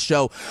joining the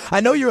show. I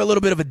know you're a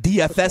little bit of a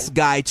DFS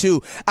guy,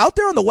 too. Out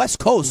there on the West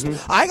Coast,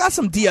 I got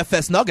some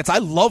DFS nuggets. I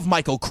love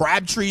Michael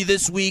Crabtree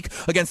this week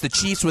against the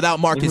Chiefs without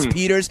Marcus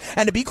Peters.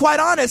 And to be quite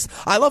honest,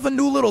 I love a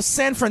new little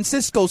San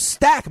Francisco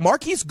stack.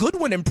 Marquise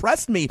Goodwin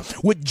impressed me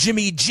with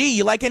Jimmy G.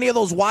 You like any of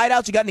those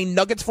wideouts? You got any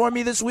nuggets for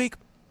me this week?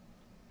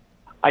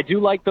 I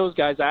do like those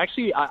guys.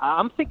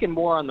 I'm thinking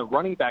more on the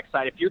running back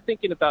side. If you're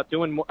thinking about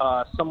doing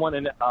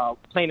someone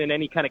playing in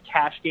any kind of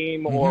cash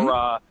game or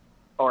a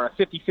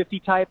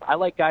 50-50 type, I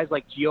like guys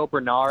like Gio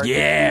Bernard.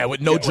 Yeah,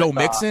 with Joe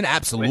Mixon,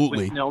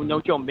 absolutely. With no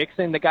Joe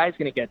Mixon, the guy's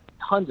going to get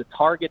tons of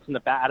targets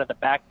out of the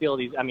backfield.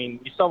 You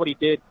saw what he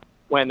did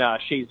when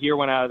Shazier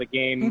went out of the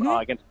game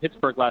against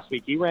Pittsburgh last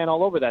week. He ran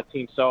all over that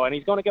team. And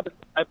he's going to get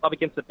up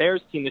against the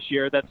Bears team this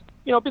year that's,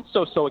 you know, a bit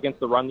so-so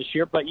against the run this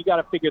year, but you got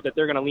to figure that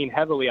they're going to lean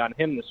heavily on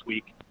him this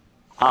week.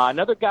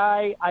 Another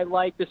guy I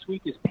like this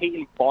week is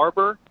Peyton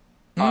Barber.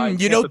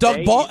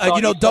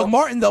 Doug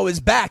Martin, though, is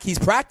back. He's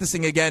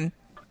practicing again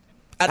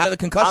out of the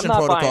concussion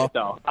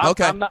protocol.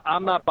 I'm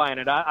not buying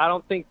it. I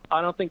don't think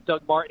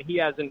Doug Martin, he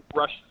hasn't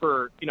rushed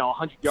for,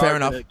 100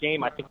 yards in a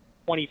game. I think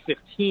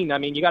 2015. I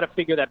mean, you got to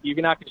figure that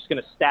you're not just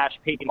going to stash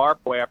Peyton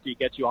Barber after he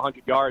gets you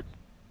 100 yards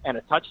and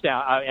a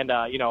touchdown and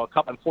a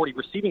couple and 40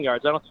 receiving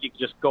yards. I don't think you can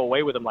just go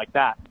away with him like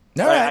that.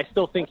 All right. I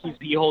still think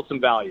he holds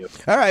some value.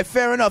 All right,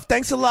 fair enough.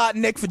 Thanks a lot,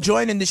 Nick, for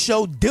joining the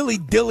show.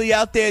 Dilly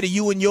out there to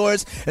you and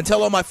yours, and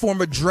tell all my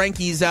former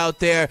Drankies out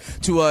there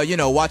to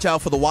watch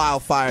out for the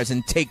wildfires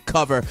and take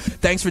cover.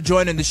 Thanks for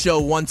joining the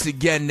show once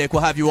again, Nick.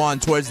 We'll have you on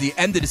towards the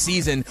end of the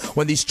season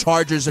when these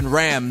Chargers and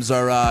Rams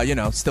are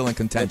still in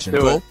contention.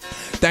 Cool.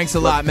 Thanks a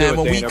lot, man.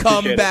 When we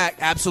come back,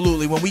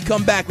 absolutely. When we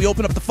come back, we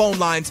open up the phone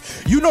lines.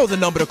 You know the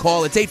number to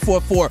call. It's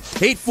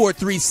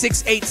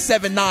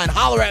 844-843-6879.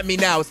 Holler at me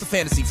now. It's the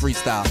Fantasy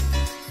Freestyle.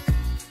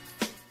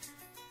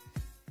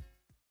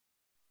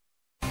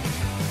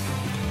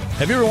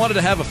 Have you ever wanted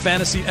to have a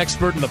fantasy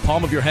expert in the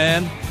palm of your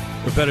hand?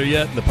 Or better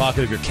yet, in the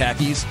pocket of your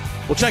khakis?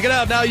 Well, check it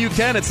out. Now you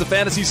can. It's the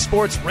Fantasy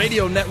Sports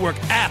Radio Network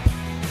app.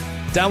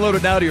 Download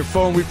it now to your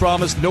phone, we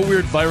promise. No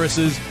weird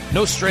viruses,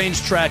 no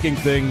strange tracking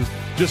things.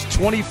 Just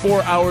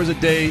 24 hours a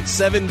day,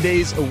 7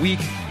 days a week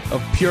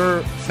of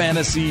pure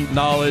fantasy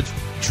knowledge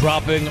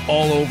dropping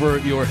all over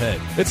your head.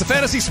 It's the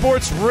Fantasy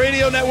Sports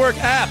Radio Network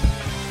app.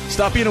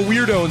 Stop being a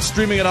weirdo and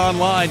streaming it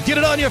online. Get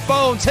it on your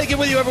phone. Take it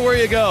with you everywhere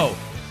you go.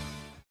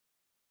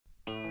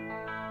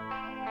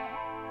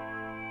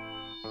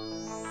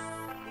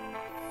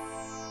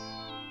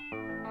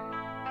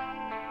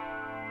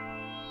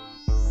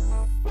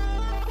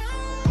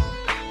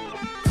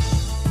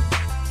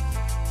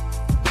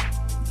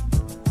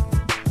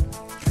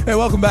 Hey,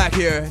 welcome back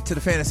here to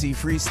the Fantasy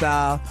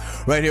Freestyle,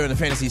 right here on the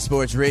Fantasy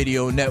Sports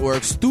Radio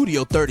Network,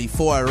 Studio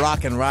 34 at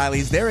Rock and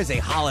Riley's. There is a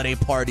holiday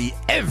party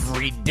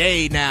every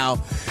day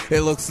now,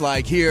 it looks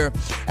like, here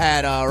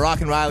at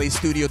Rock and Riley's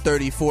Studio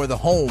 34, the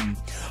home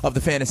of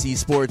the Fantasy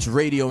Sports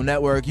Radio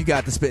Network. You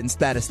got the Spittin'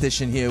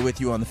 Statistician here with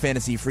you on the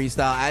Fantasy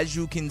Freestyle. As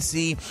you can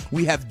see,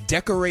 we have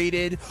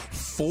decorated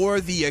for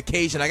the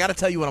occasion. I got to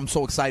tell you what I'm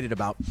so excited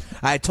about.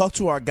 I talked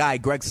to our guy,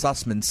 Greg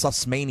Sussman,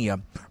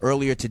 Sussmania,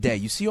 earlier today.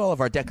 You see all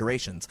of our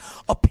decorations.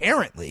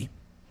 Apparently,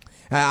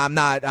 I'm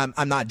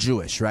not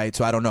Jewish, right?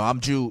 So I don't know. I'm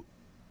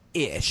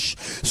ish.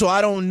 So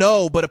I don't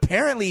know, but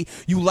apparently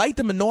you light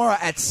the menorah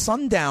at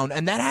sundown,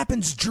 and that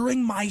happens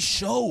during my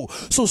show.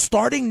 So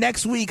starting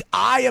next week,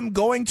 I am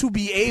going to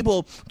be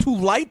able to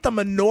light the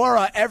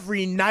menorah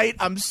every night.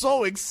 I'm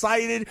so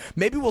excited.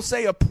 Maybe we'll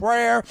say a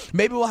prayer.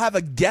 Maybe we'll have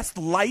a guest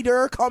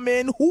lighter come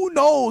in. Who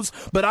knows?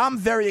 But I'm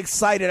very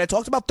excited. I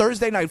talked about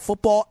Thursday Night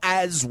Football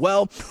as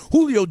well.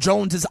 Julio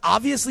Jones is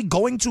obviously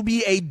going to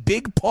be a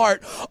big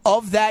part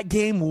of that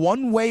game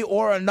one way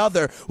or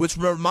another, which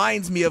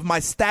reminds me of my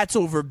Stats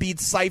Over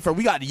Beats cipher.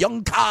 We got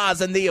Young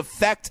Kaz and The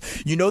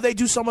Effect. You know they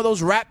do some of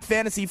those rap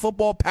fantasy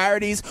football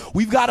parodies.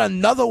 We've got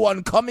another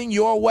one coming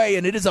your way,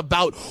 and it is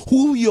about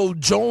Julio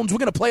Jones. We're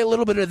going to play a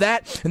little bit of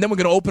that, and then we're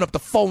going to open up the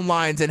phone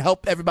lines and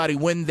help everybody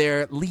win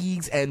their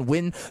leagues and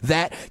win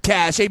that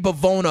cash. Hey,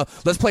 Bavona,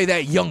 let's play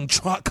that Young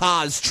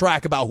Kaz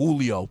track about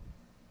Julio.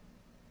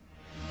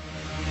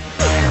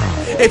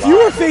 If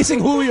you were facing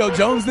Julio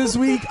Jones this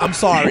week, I'm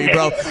sorry,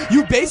 bro.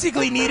 You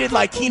basically needed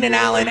like Keenan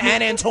Allen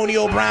and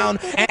Antonio Brown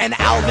and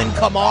Alvin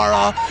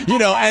Kamara,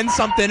 and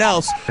something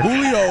else.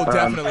 Julio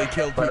definitely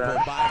killed people.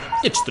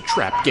 It's the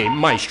trap game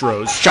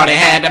maestros. Shorty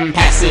had them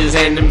passes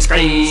and them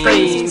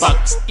screens.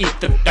 Bucks eat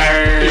the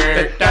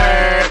dirt.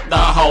 The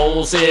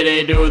whole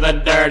city do the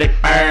dirty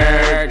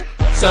bird.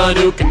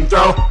 Sadu can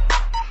throw.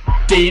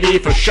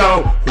 DD for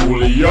show.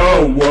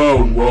 Julio,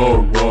 whoa,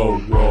 whoa, whoa,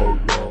 whoa,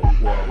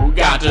 whoa.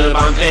 Got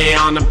Javonte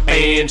on the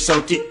bench,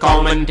 so keep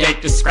calm and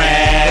take the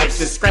scraps.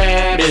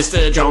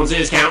 Mr. Jones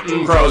is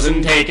counting crows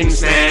and taking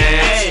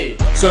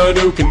snaps.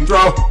 Sadu can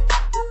throw.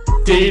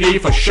 DD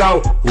for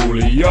show.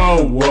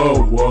 Julio,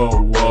 whoa,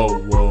 whoa, whoa,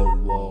 whoa,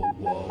 whoa,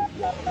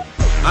 whoa.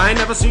 I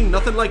never seen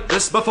nothing like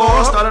this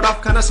before. Started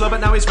off kinda slow,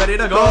 but now he's ready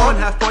to go. On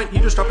half point, he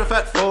just dropped a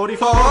fat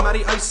 44.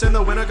 Matty Ice in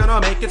the winter,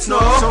 gonna make it snow.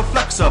 So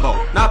flexible,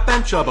 not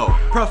benchable,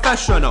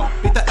 professional.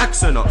 Beat the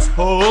X and O's.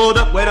 Hold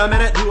up, wait a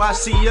minute, do I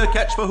see a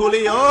catch for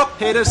Julio?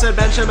 Haters said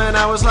Benjamin,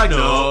 I was like,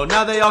 no.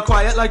 Now they all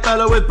quiet like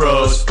Bella with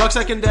bros. Buck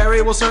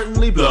secondary will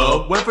certainly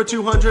blow. Went for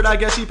 200, I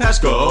guess he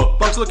passed go.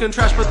 Bucks looking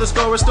trash, but the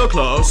score is still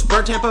close.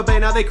 Burnt Tampa Bay,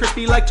 now they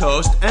crispy like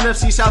toast.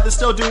 NFC South is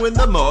still doing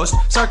the most.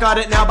 Sark got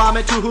it, now bomb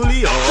it to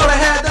Julio. So I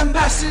had them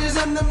passes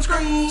and them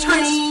screens.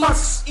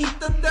 Bucks eat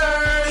the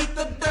dirt,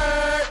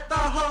 the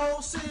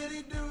whole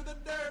city do the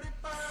dirty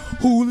bird.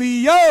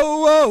 Julio,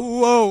 whoa,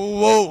 whoa,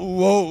 whoa,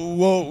 whoa,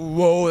 whoa,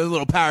 whoa. A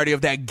little parody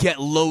of that Get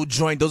Low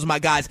joint. Those are my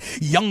guys,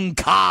 Young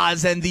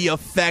Kaz and The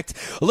Effect.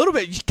 A little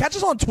bit, catch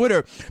us on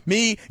Twitter.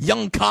 Me,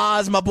 Young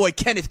Kaz, my boy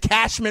Kenneth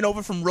Cashman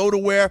over from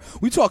RotoWare.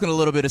 We talking a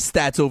little bit of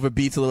Stats Over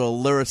Beats, a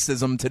little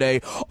lyricism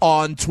today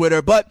on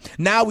Twitter. But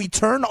now we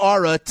turn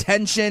our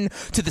attention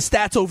to the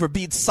Stats Over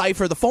Beats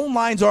cipher. The phone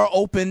lines are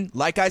open.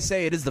 Like I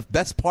say, it is the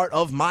best part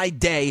of my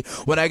day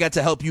when I got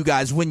to help you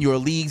guys win your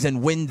leagues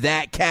and win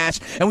that cash.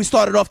 And we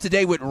started off today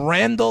with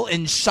Randall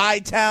in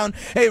Chi-Town.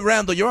 Hey,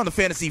 Randall, you're on the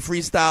Fantasy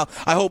Freestyle.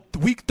 I hope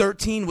Week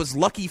 13 was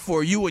lucky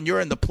for you and you're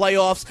in the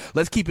playoffs.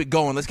 Let's keep it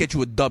going. Let's get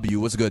you a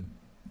W. What's good?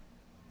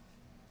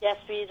 Yes,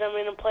 Speeds. I'm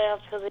in the playoffs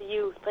because of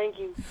you. Thank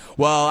you.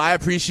 Well, I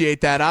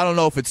appreciate that. I don't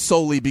know if it's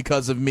solely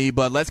because of me,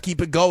 but let's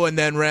keep it going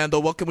then,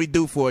 Randall. What can we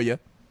do for you?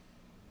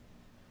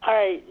 All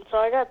right, so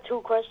I got two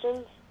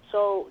questions.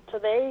 So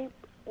today,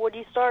 would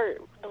you start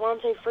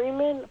Devontae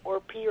Freeman or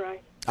Pirine?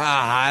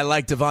 I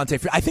like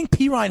Devontae. I think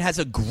Pirine has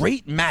a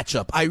great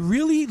matchup. I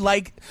really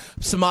like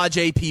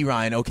Samaje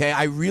Pirine, okay?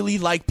 I really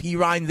like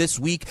Pirine this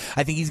week.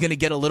 I think he's going to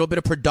get a little bit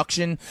of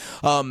production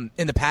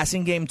in the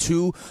passing game,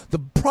 too. The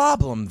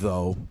problem,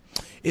 though,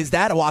 is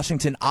that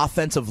Washington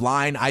offensive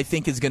line, I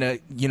think, is going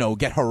to,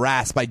 get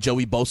harassed by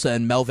Joey Bosa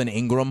and Melvin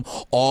Ingram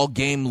all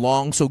game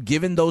long. So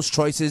given those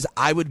choices,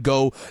 I would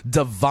go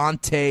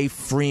Devontae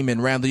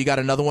Freeman. Randall, you got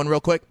another one real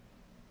quick?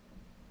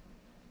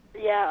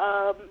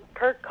 Yeah,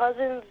 Kirk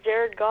Cousins,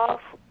 Jared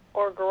Goff,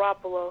 or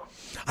Garoppolo.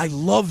 I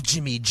love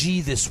Jimmy G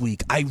this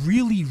week. I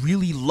really,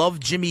 really love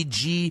Jimmy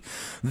G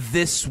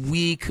this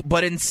week.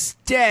 But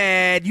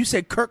instead, you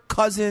said Kirk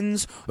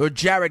Cousins or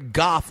Jared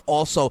Goff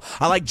also.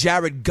 I like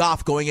Jared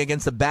Goff going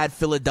against the bad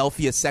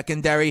Philadelphia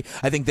secondary.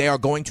 I think they are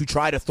going to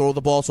try to throw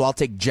the ball, so I'll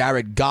take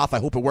Jared Goff. I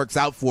hope it works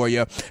out for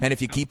you. And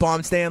if you keep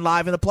on staying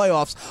live in the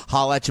playoffs,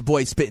 holla at your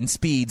boy Spittin'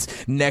 Speeds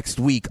next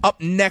week. Up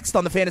next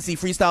on the Fantasy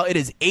Freestyle, it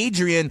is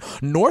Adrian,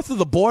 north of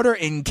the border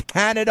in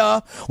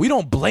Canada. We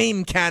don't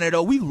blame Canada.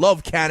 We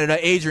love Canada.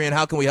 Adrian,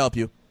 how can we help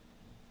you?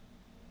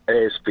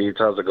 Hey, Speeds.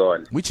 How's it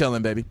going? We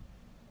chilling, baby.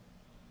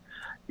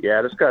 Yeah,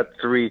 I just got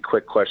 3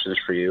 quick questions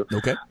for you.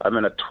 Okay. I'm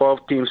in a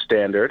 12-team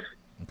standard.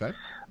 Okay.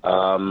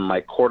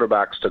 My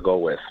quarterbacks to go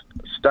with: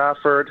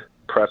 Stafford,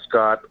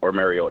 Prescott, or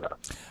Mariota.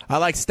 I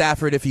like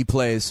Stafford if he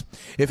plays.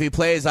 If he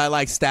plays, I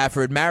like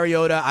Stafford.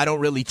 Mariota, I don't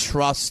really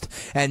trust.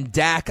 And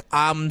Dak,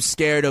 I'm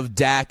scared of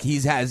Dak.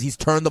 He's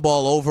turned the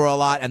ball over a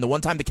lot. And the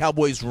one time the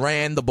Cowboys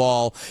ran the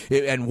ball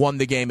and won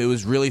the game, it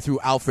was really through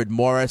Alfred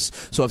Morris.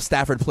 So if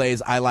Stafford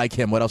plays, I like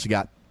him. What else you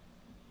got?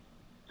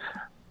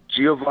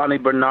 Giovanni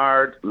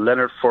Bernard,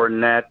 Leonard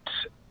Fournette,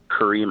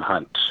 Kareem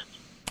Hunt.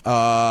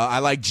 I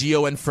like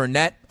Gio and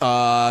Fournette.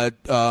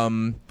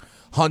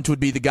 Hunt would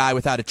be the guy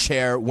without a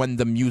chair when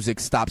the music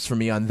stops for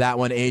me on that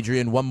one.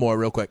 Adrian, one more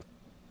real quick.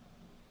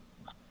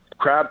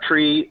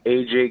 Crabtree,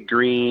 A.J.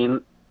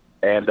 Green,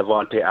 and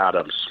Devontae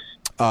Adams.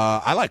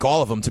 I like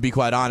all of them, to be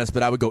quite honest,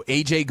 but I would go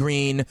A.J.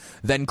 Green,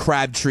 then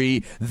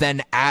Crabtree,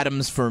 then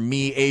Adams for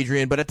me,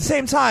 Adrian. But at the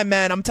same time,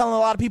 man, I'm telling a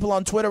lot of people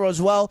on Twitter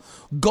as well,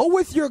 go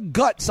with your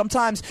gut.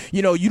 Sometimes,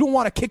 you don't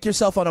want to kick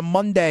yourself on a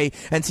Monday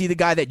and see the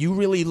guy that you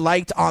really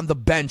liked on the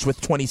bench with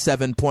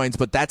 27 points,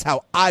 but that's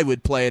how I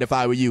would play it if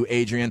I were you,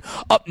 Adrian.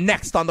 Up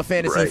next on the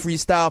Fantasy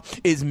Freestyle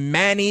is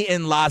Manny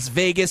in Las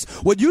Vegas.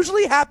 What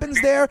usually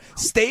happens there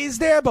stays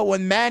there, but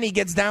when Manny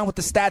gets down with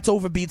the Stats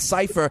Over Beats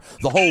Cypher,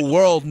 the whole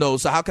world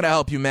knows. So how can I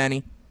help you,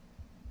 Manny?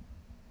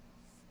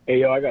 Hey,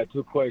 yo, I got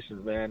 2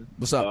 questions, man.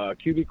 What's up?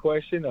 QB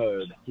question,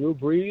 Drew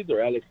Brees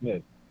or Alex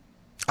Smith?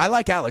 I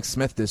like Alex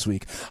Smith this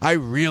week. I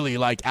really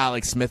like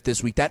Alex Smith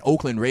this week. That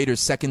Oakland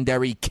Raiders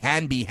secondary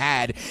can be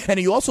had. And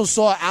you also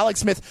saw Alex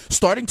Smith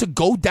starting to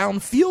go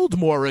downfield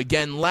more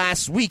again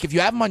last week. If you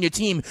have him on your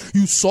team,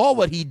 you saw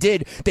what he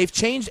did. They've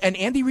changed, and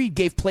Andy Reid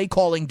gave play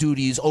calling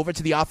duties over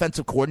to the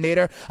offensive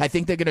coordinator. I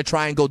think they're going to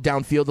try and go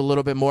downfield a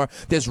little bit more.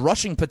 There's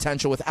rushing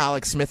potential with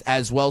Alex Smith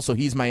as well, so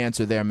he's my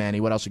answer there,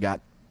 Manny. What else you got?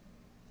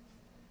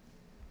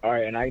 All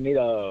right, and I need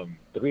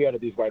 3 out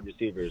of these wide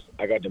receivers.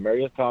 I got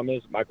Demaryius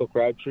Thomas, Michael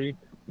Crabtree,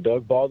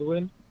 Doug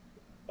Baldwin,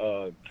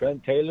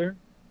 Trent Taylor,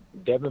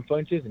 Devin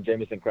Funchess, and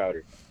Jamison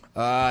Crowder.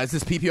 Is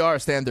this PPR or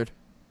standard?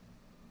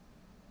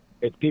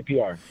 It's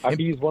PPR. I can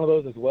use one of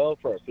those as well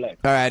for a flex.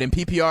 All right, in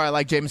PPR, I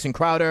like Jamison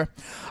Crowder.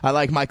 I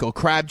like Michael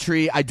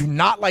Crabtree. I do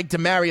not like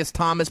Demaryius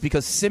Thomas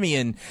because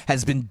Simeon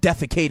has been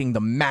defecating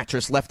the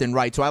mattress left and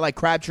right. So I like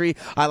Crabtree.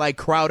 I like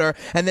Crowder.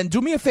 And then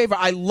do me a favor.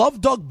 I love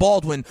Doug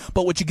Baldwin,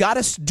 but what you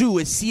got to do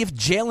is see if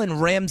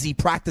Jalen Ramsey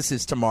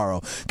practices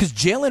tomorrow because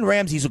Jalen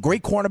Ramsey is a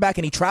great cornerback,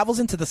 and he travels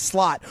into the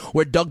slot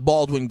where Doug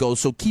Baldwin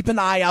goes. So keep an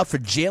eye out for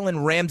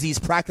Jalen Ramsey's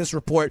practice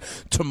report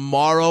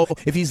tomorrow.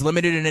 If he's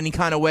limited in any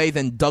kind of way,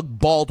 then Doug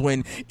Baldwin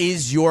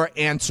is your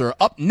answer.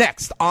 Up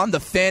next on the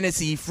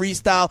Fantasy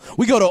Freestyle,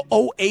 we go to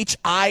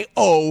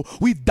OHIO.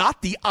 We've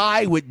got the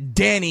I with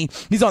Danny.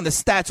 He's on the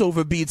Stats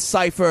Over Beats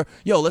Cypher.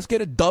 Yo, let's get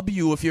a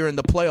W if you're in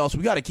the playoffs.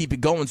 We got to keep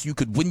it going so you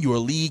could win your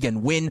league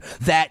and win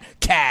that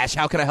cash.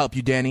 How can I help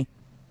you, Danny?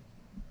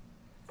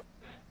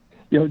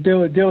 Yo,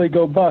 Dilly,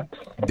 go Bucks.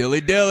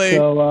 Dilly.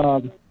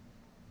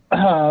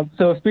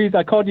 So Speeds,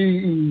 I called you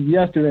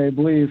yesterday, I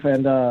believe,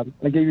 and I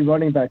gave you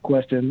running back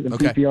question in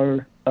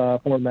PPR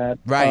format.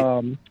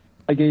 Right.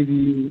 I gave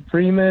you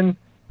Freeman,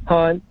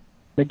 Hunt,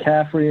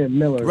 McCaffrey, and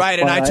Miller. Right,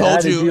 and I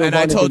told you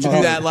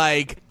that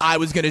like I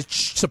was going to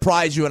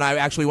surprise you, and I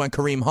actually went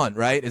Kareem Hunt.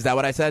 Right? Is that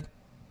what I said?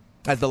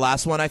 As the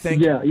last one, I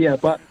think. Yeah,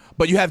 but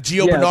you have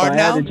Gio Bernard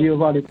now.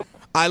 Giovanni.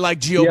 I like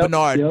Gio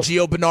Bernard. Yep.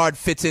 Gio Bernard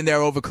fits in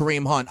there over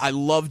Kareem Hunt. I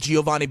love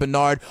Giovanni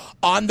Bernard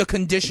on the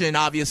condition,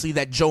 obviously,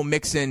 that Joe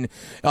Mixon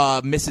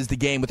misses the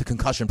game with the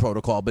concussion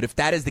protocol. But if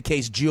that is the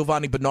case,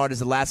 Giovanni Bernard is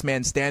the last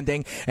man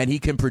standing, and he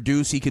can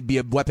produce. He could be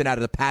a weapon out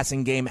of the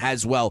passing game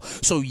as well.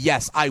 So,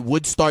 yes, I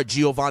would start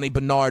Giovanni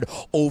Bernard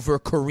over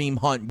Kareem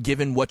Hunt,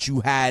 given what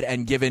you had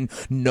and given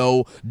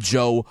no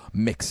Joe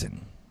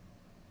Mixon.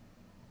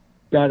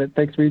 Got it.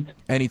 Thanks, Reed.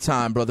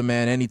 Anytime, brother,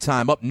 man.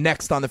 Anytime. Up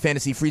next on the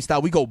Fantasy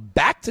Freestyle, we go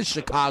back to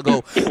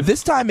Chicago.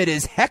 This time it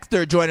is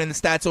Hector joining the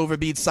Stats Over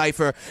Beats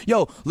Cypher.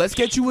 Yo, let's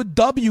get you a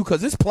W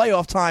because it's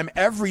playoff time.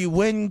 Every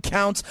win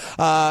counts.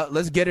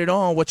 Let's get it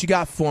on. What you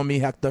got for me,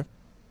 Hector?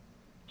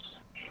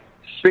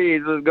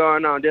 Speeds, what's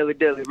going on? Dilly.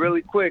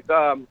 Really quick,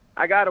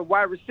 I got a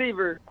wide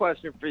receiver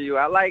question for you.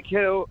 I like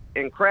Hill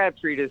and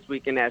Crabtree this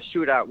week in that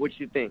shootout. What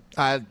you think?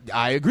 I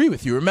agree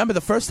with you. Remember,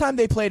 the first time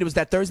they played, it was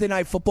that Thursday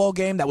night football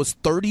game that was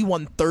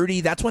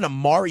 31-30. That's when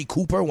Amari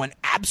Cooper went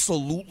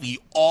absolutely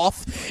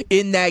off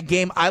in that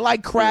game. I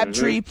like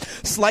Crabtree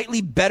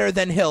slightly better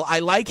than Hill. I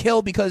like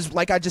Hill because,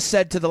 like I just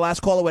said to the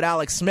last caller with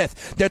Alex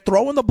Smith, they're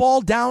throwing the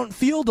ball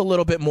downfield a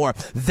little bit more.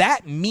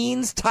 That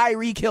means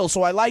Tyreek Hill,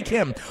 so I like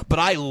him. But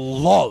I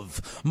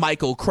love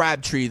Michael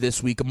Crabtree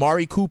this week.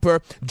 Amari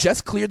Cooper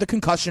just cleared the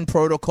concussion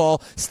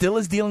protocol, still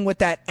is dealing with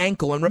that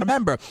ankle. And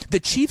remember, the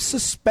Chiefs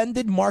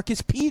suspended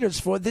Marcus Peters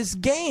for this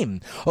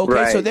game.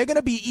 Okay, so they're going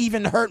to be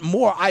even hurt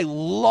more. I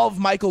love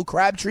Michael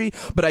Crabtree,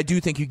 but I do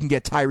think you can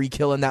get Tyreek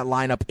Hill in that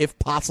lineup if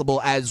possible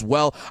as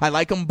well. I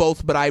like them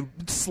both, but I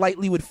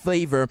slightly would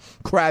favor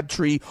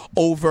Crabtree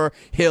over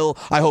Hill.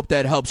 I hope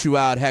that helps you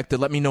out, Hector.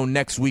 Let me know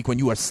next week when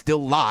you are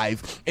still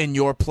live in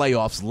your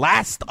playoffs.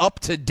 Last up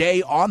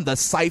today on the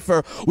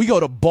Cypher, we go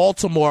to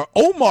Baltimore.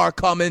 Omar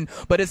coming,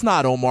 but it's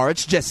not Omar.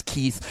 It's just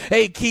Keith.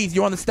 Hey, Keith,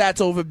 you're on the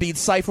Stats Over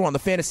Beats Cypher on the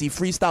Fantasy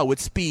Freestyle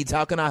with Speeds.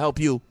 How can I help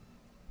you?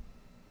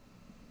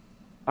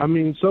 I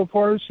mean, so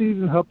far this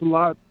season helped a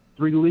lot.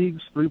 3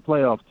 leagues, 3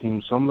 playoff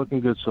teams, so I'm looking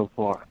good so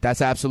far.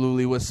 That's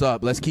absolutely what's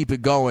up. Let's keep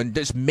it going.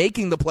 Just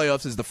making the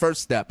playoffs is the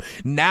first step.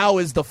 Now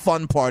is the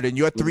fun part. In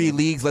your 3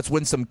 leagues, let's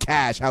win some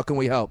cash. How can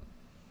we help?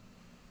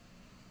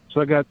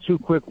 So I got 2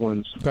 quick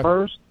ones. Okay.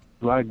 First,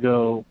 do I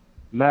go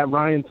Matt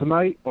Ryan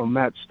tonight or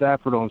Matt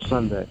Stafford on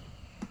Sunday?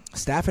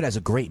 Stafford has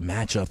a great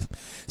matchup.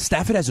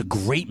 Stafford has a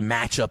great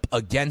matchup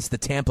against the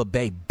Tampa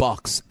Bay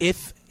Bucks.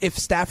 If if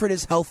Stafford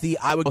is healthy,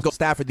 I would go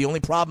Stafford. The only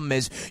problem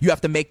is you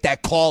have to make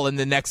that call in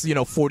the next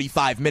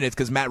 45 minutes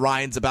because Matt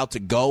Ryan's about to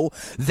go.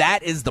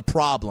 That is the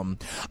problem.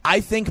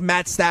 I think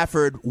Matt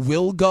Stafford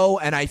will go,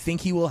 and I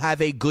think he will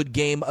have a good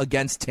game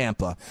against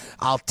Tampa.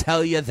 I'll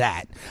tell you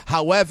that.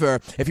 However,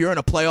 if you're in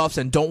a playoffs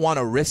and don't want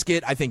to risk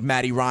it, I think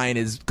Matty Ryan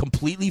is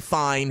completely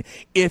fine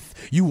if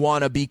you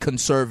want to be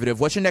conservative.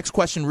 What's your next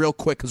question real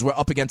quick because we're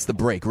up against the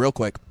break? Real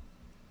quick.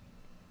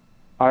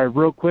 All right,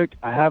 real quick.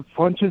 I have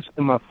Funches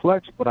in my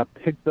flex, but I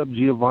picked up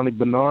Giovanni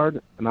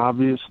Bernard, and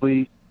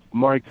obviously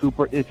Amari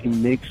Cooper, if he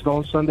makes it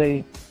on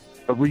Sunday,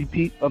 a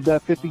repeat of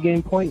that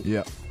 50-game point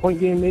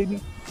game maybe.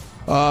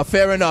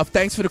 Fair enough.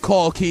 Thanks for the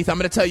call, Keith. I'm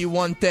going to tell you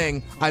one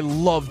thing. I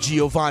love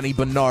Giovanni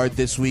Bernard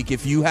this week.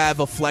 If you have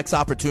a flex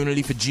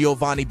opportunity for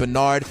Giovanni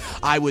Bernard,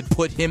 I would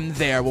put him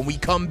there. When we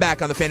come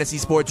back on the Fantasy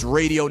Sports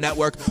Radio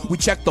Network, we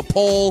check the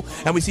poll,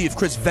 and we see if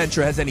Chris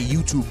Ventura has any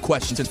YouTube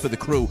questions for the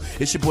crew.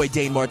 It's your boy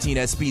Dane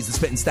Martinez, Speeds, the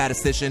Spittin'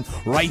 Statistician,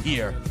 right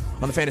here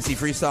on the Fantasy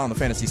Freestyle on the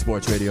Fantasy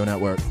Sports Radio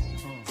Network.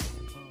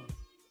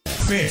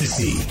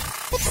 Fantasy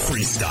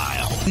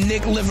Freestyle.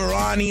 Nick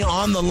Liverani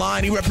on the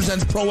line. He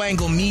represents Pro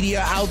Angle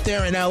Media out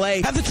there in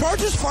L.A. Have the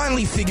Chargers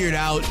finally figured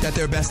out that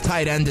their best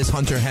tight end is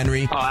Hunter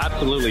Henry? Oh,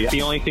 absolutely.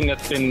 The only thing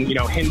that's been,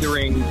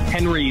 hindering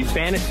Henry's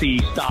fantasy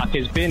stock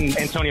has been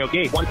Antonio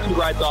Gates. Once he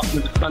rides off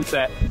into the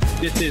sunset,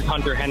 this is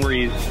Hunter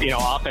Henry's,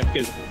 offense,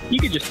 because you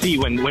could just see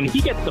when he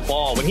gets the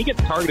ball, when he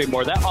gets targeted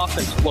more, that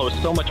offense flows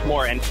so much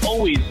more and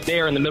always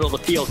there in the middle of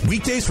the field.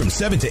 Weekdays from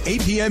 7 to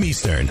 8 p.m.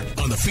 Eastern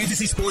on the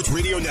Fantasy Sports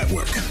Radio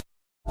Network.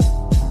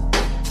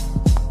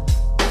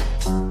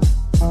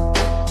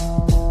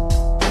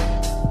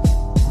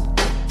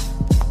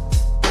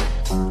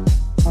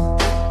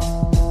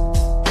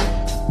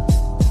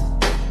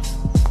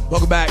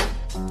 Welcome back.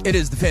 It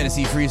is the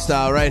Fantasy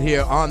Freestyle right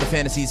here on the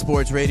Fantasy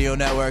Sports Radio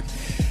Network.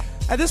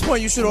 At this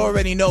point, you should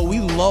already know we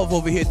love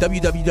over here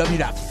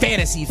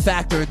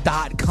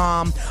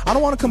www.fantasyfactor.com. I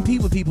don't want to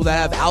compete with people that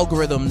have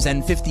algorithms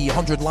and 50,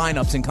 100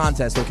 lineups in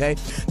contests, okay?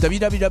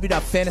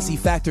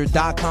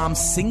 www.fantasyfactor.com.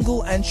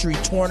 Single entry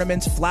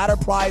tournaments, flatter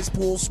prize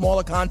pools,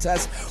 smaller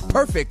contests.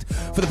 Perfect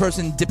for the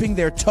person dipping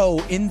their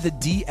toe in the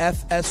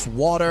DFS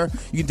water.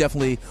 You can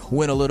definitely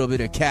win a little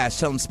bit of cash.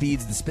 Tell them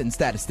Speeds, the Spittin'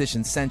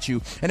 Statistician, sent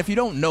you. And if you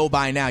don't know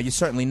by now, you're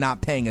certainly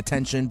not paying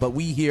attention. But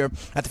we here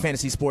at the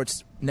Fantasy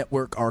Sports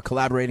Network are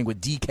collaborating with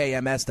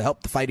DKMS to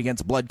help the fight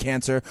against blood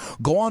cancer.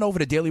 Go on over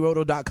to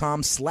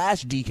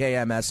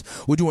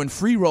dailyroto.com/DKMS. We're doing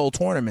free roll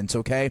tournaments,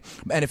 okay?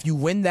 And if you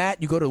win that,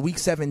 you go to week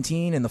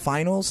 17 in the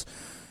finals.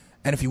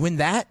 And if you win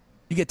that,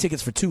 you get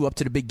tickets for 2 up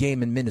to the big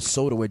game in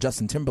Minnesota where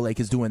Justin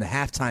Timberlake is doing the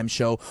halftime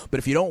show. But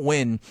if you don't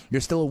win,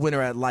 you're still a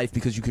winner at life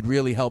because you could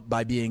really help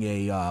by being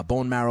a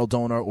bone marrow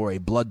donor or a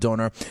blood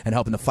donor and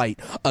helping the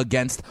fight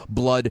against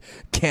blood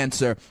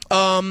cancer.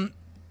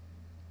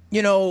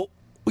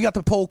 We got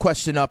the poll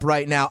question up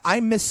right now. I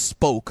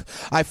misspoke.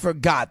 I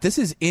forgot. This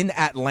is in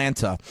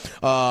Atlanta.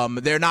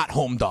 They're not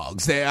home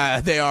dogs. They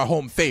are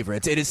home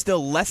favorites. It is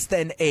still less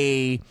than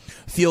a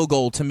field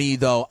goal to me,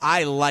 though.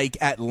 I like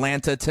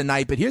Atlanta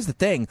tonight. But here's the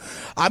thing.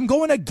 I'm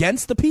going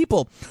against the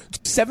people.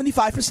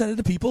 75% of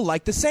the people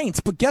like the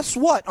Saints. But guess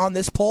what? On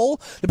this poll,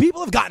 the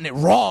people have gotten it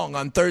wrong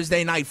on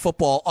Thursday Night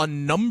Football a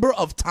number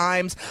of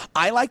times.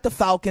 I like the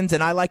Falcons,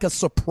 and I like a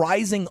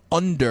surprising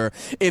under,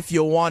 if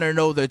you want to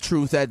know the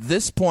truth. At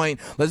this point,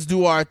 let's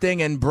do our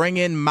thing and bring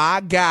in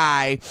my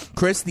guy,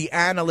 Chris the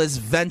Analyst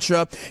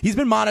Ventura. He's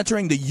been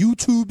monitoring the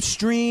YouTube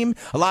stream.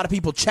 A lot of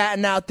people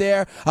chatting out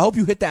there. I hope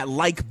you hit that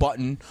like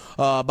button,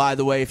 by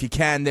the way, if you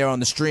can, there on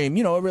the stream.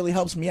 It really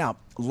helps me out.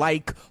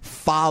 Like,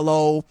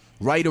 follow,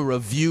 write a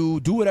review,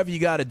 do whatever you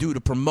got to do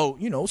to promote,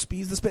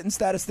 Speeds the Spittin'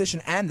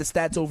 Statistician and the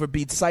Stats Over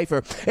Beats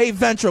Cypher. Hey,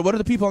 Ventura, what are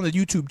the people on the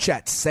YouTube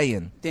chat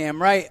saying?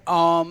 Damn right.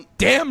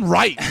 Damn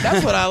right.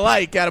 That's what I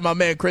like out of my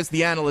man, Chris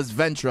the Analyst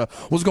Ventura.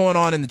 What's going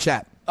on in the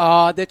chat?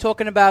 They're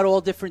talking about all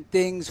different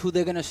things, who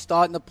they're going to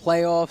start in the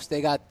playoffs.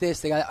 They got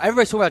this.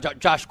 Everybody's talking about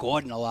Josh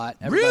Gordon a lot.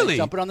 Everybody's really?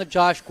 Jumping on the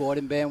Josh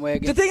Gordon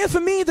bandwagon. The thing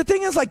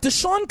is, like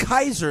DeShone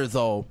Kizer,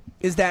 though,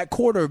 is that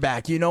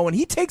quarterback, and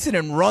he takes it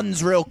and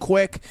runs real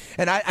quick.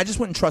 And I just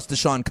wouldn't trust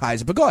DeShone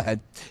Kizer. But go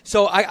ahead.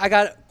 So I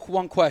got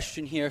one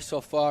question here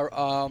so far.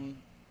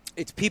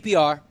 It's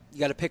PPR. You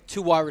got to pick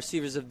 2 wide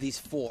receivers of these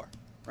 4,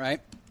 right?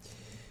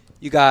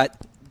 You got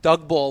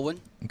Doug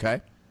Baldwin.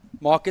 Okay.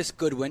 Marcus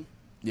Goodwin.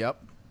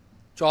 Yep.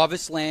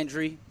 Jarvis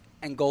Landry,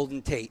 and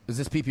Golden Tate. Is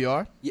this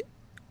PPR? Yeah.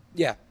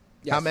 Yes.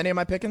 How many am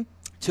I picking?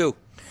 2.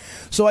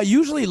 So I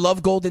usually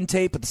love Golden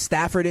Tate, but the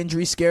Stafford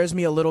injury scares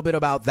me a little bit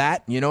about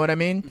that. You know what I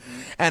mean?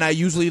 Mm-hmm. And I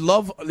usually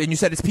love, and you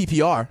said it's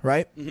PPR,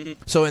 right? Mm-hmm.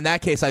 So in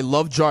that case, I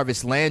love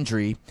Jarvis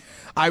Landry.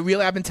 I've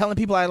been telling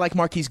people I like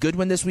Marquise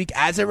Goodwin this week.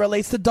 As it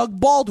relates to Doug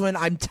Baldwin,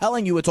 I'm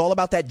telling you, it's all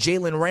about that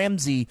Jalen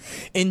Ramsey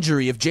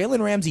injury. If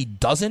Jalen Ramsey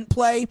doesn't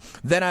play,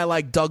 then I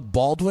like Doug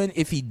Baldwin.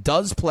 If he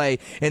does play,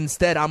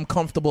 instead, I'm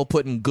comfortable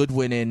putting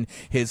Goodwin in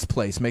his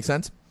place. Make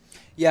sense?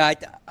 Yeah,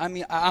 I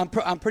mean, I'm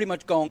pretty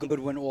much going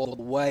Goodwin all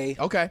the way.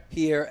 Okay.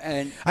 Here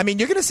and I mean,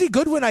 you're going to see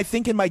Goodwin, I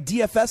think, in my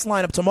DFS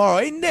lineup tomorrow.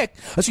 Hey, Nick.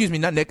 Excuse me,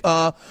 not Nick.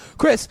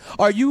 Chris,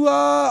 are you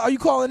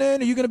calling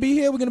in? Are you going to be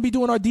here? We're going to be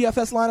doing our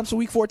DFS lineups for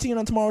Week 14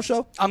 on tomorrow's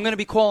show. I'm going to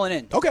be calling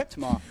in. Okay.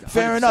 Tomorrow. 100%.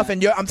 Fair enough.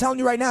 And I'm telling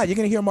you right now, you're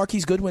going to hear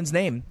Marquise Goodwin's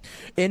name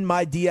in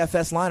my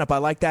DFS lineup. I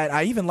like that.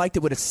 I even liked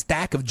it with a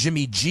stack of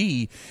Jimmy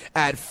G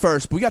at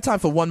first. But we got time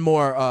for one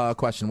more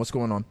question. What's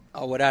going on?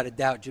 Oh, without a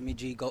doubt, Jimmy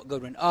G.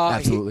 Goodwin.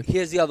 Absolutely.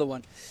 Here's the other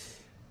one.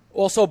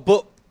 Also,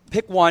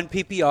 pick one,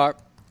 PPR.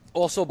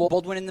 Also,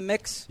 Baldwin in the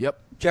mix. Yep.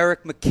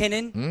 Jerick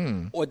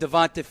McKinnon or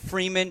Devonta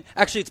Freeman.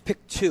 Actually, it's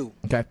pick two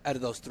out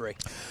of those three.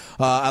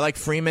 I like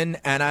Freeman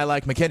and I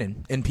like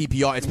McKinnon in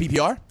PPR. It's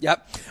PPR?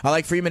 Yep. I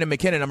like Freeman and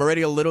McKinnon. I'm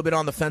already a little bit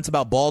on the fence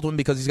about Baldwin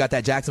because he's got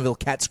that Jacksonville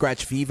cat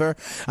scratch fever.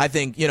 I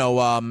think,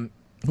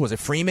 who was it?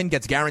 Freeman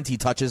gets guaranteed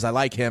touches. I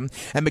like him.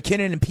 And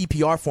McKinnon in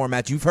PPR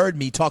format, you've heard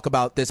me talk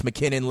about this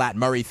McKinnon-Lat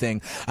Murray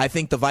thing. I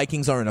think the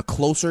Vikings are in a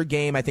closer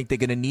game. I think they're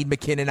going to need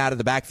McKinnon out of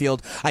the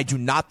backfield. I do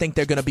not think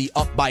they're going to be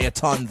up by a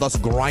ton, thus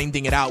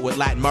grinding it out with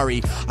Lat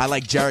Murray. I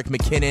like Jerick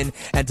McKinnon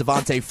and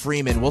Devonta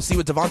Freeman. We'll see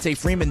what Devonta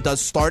Freeman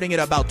does starting at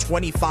about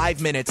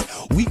 25 minutes.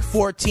 Week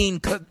 14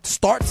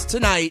 starts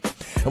tonight,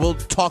 and we'll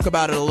talk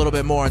about it a little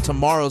bit more on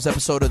tomorrow's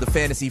episode of the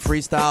Fantasy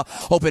Freestyle.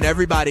 Hoping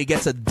everybody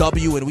gets a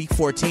W in Week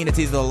 14. It's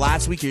either the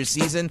last week of your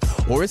season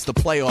or it's the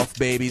playoff,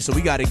 baby, so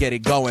we got to get it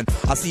going.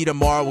 I'll see you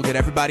tomorrow. We'll get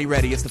everybody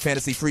ready. It's the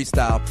Fantasy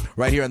Freestyle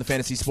right here on the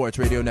Fantasy Sports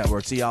Radio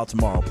Network. See y'all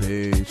tomorrow.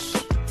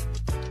 Peace.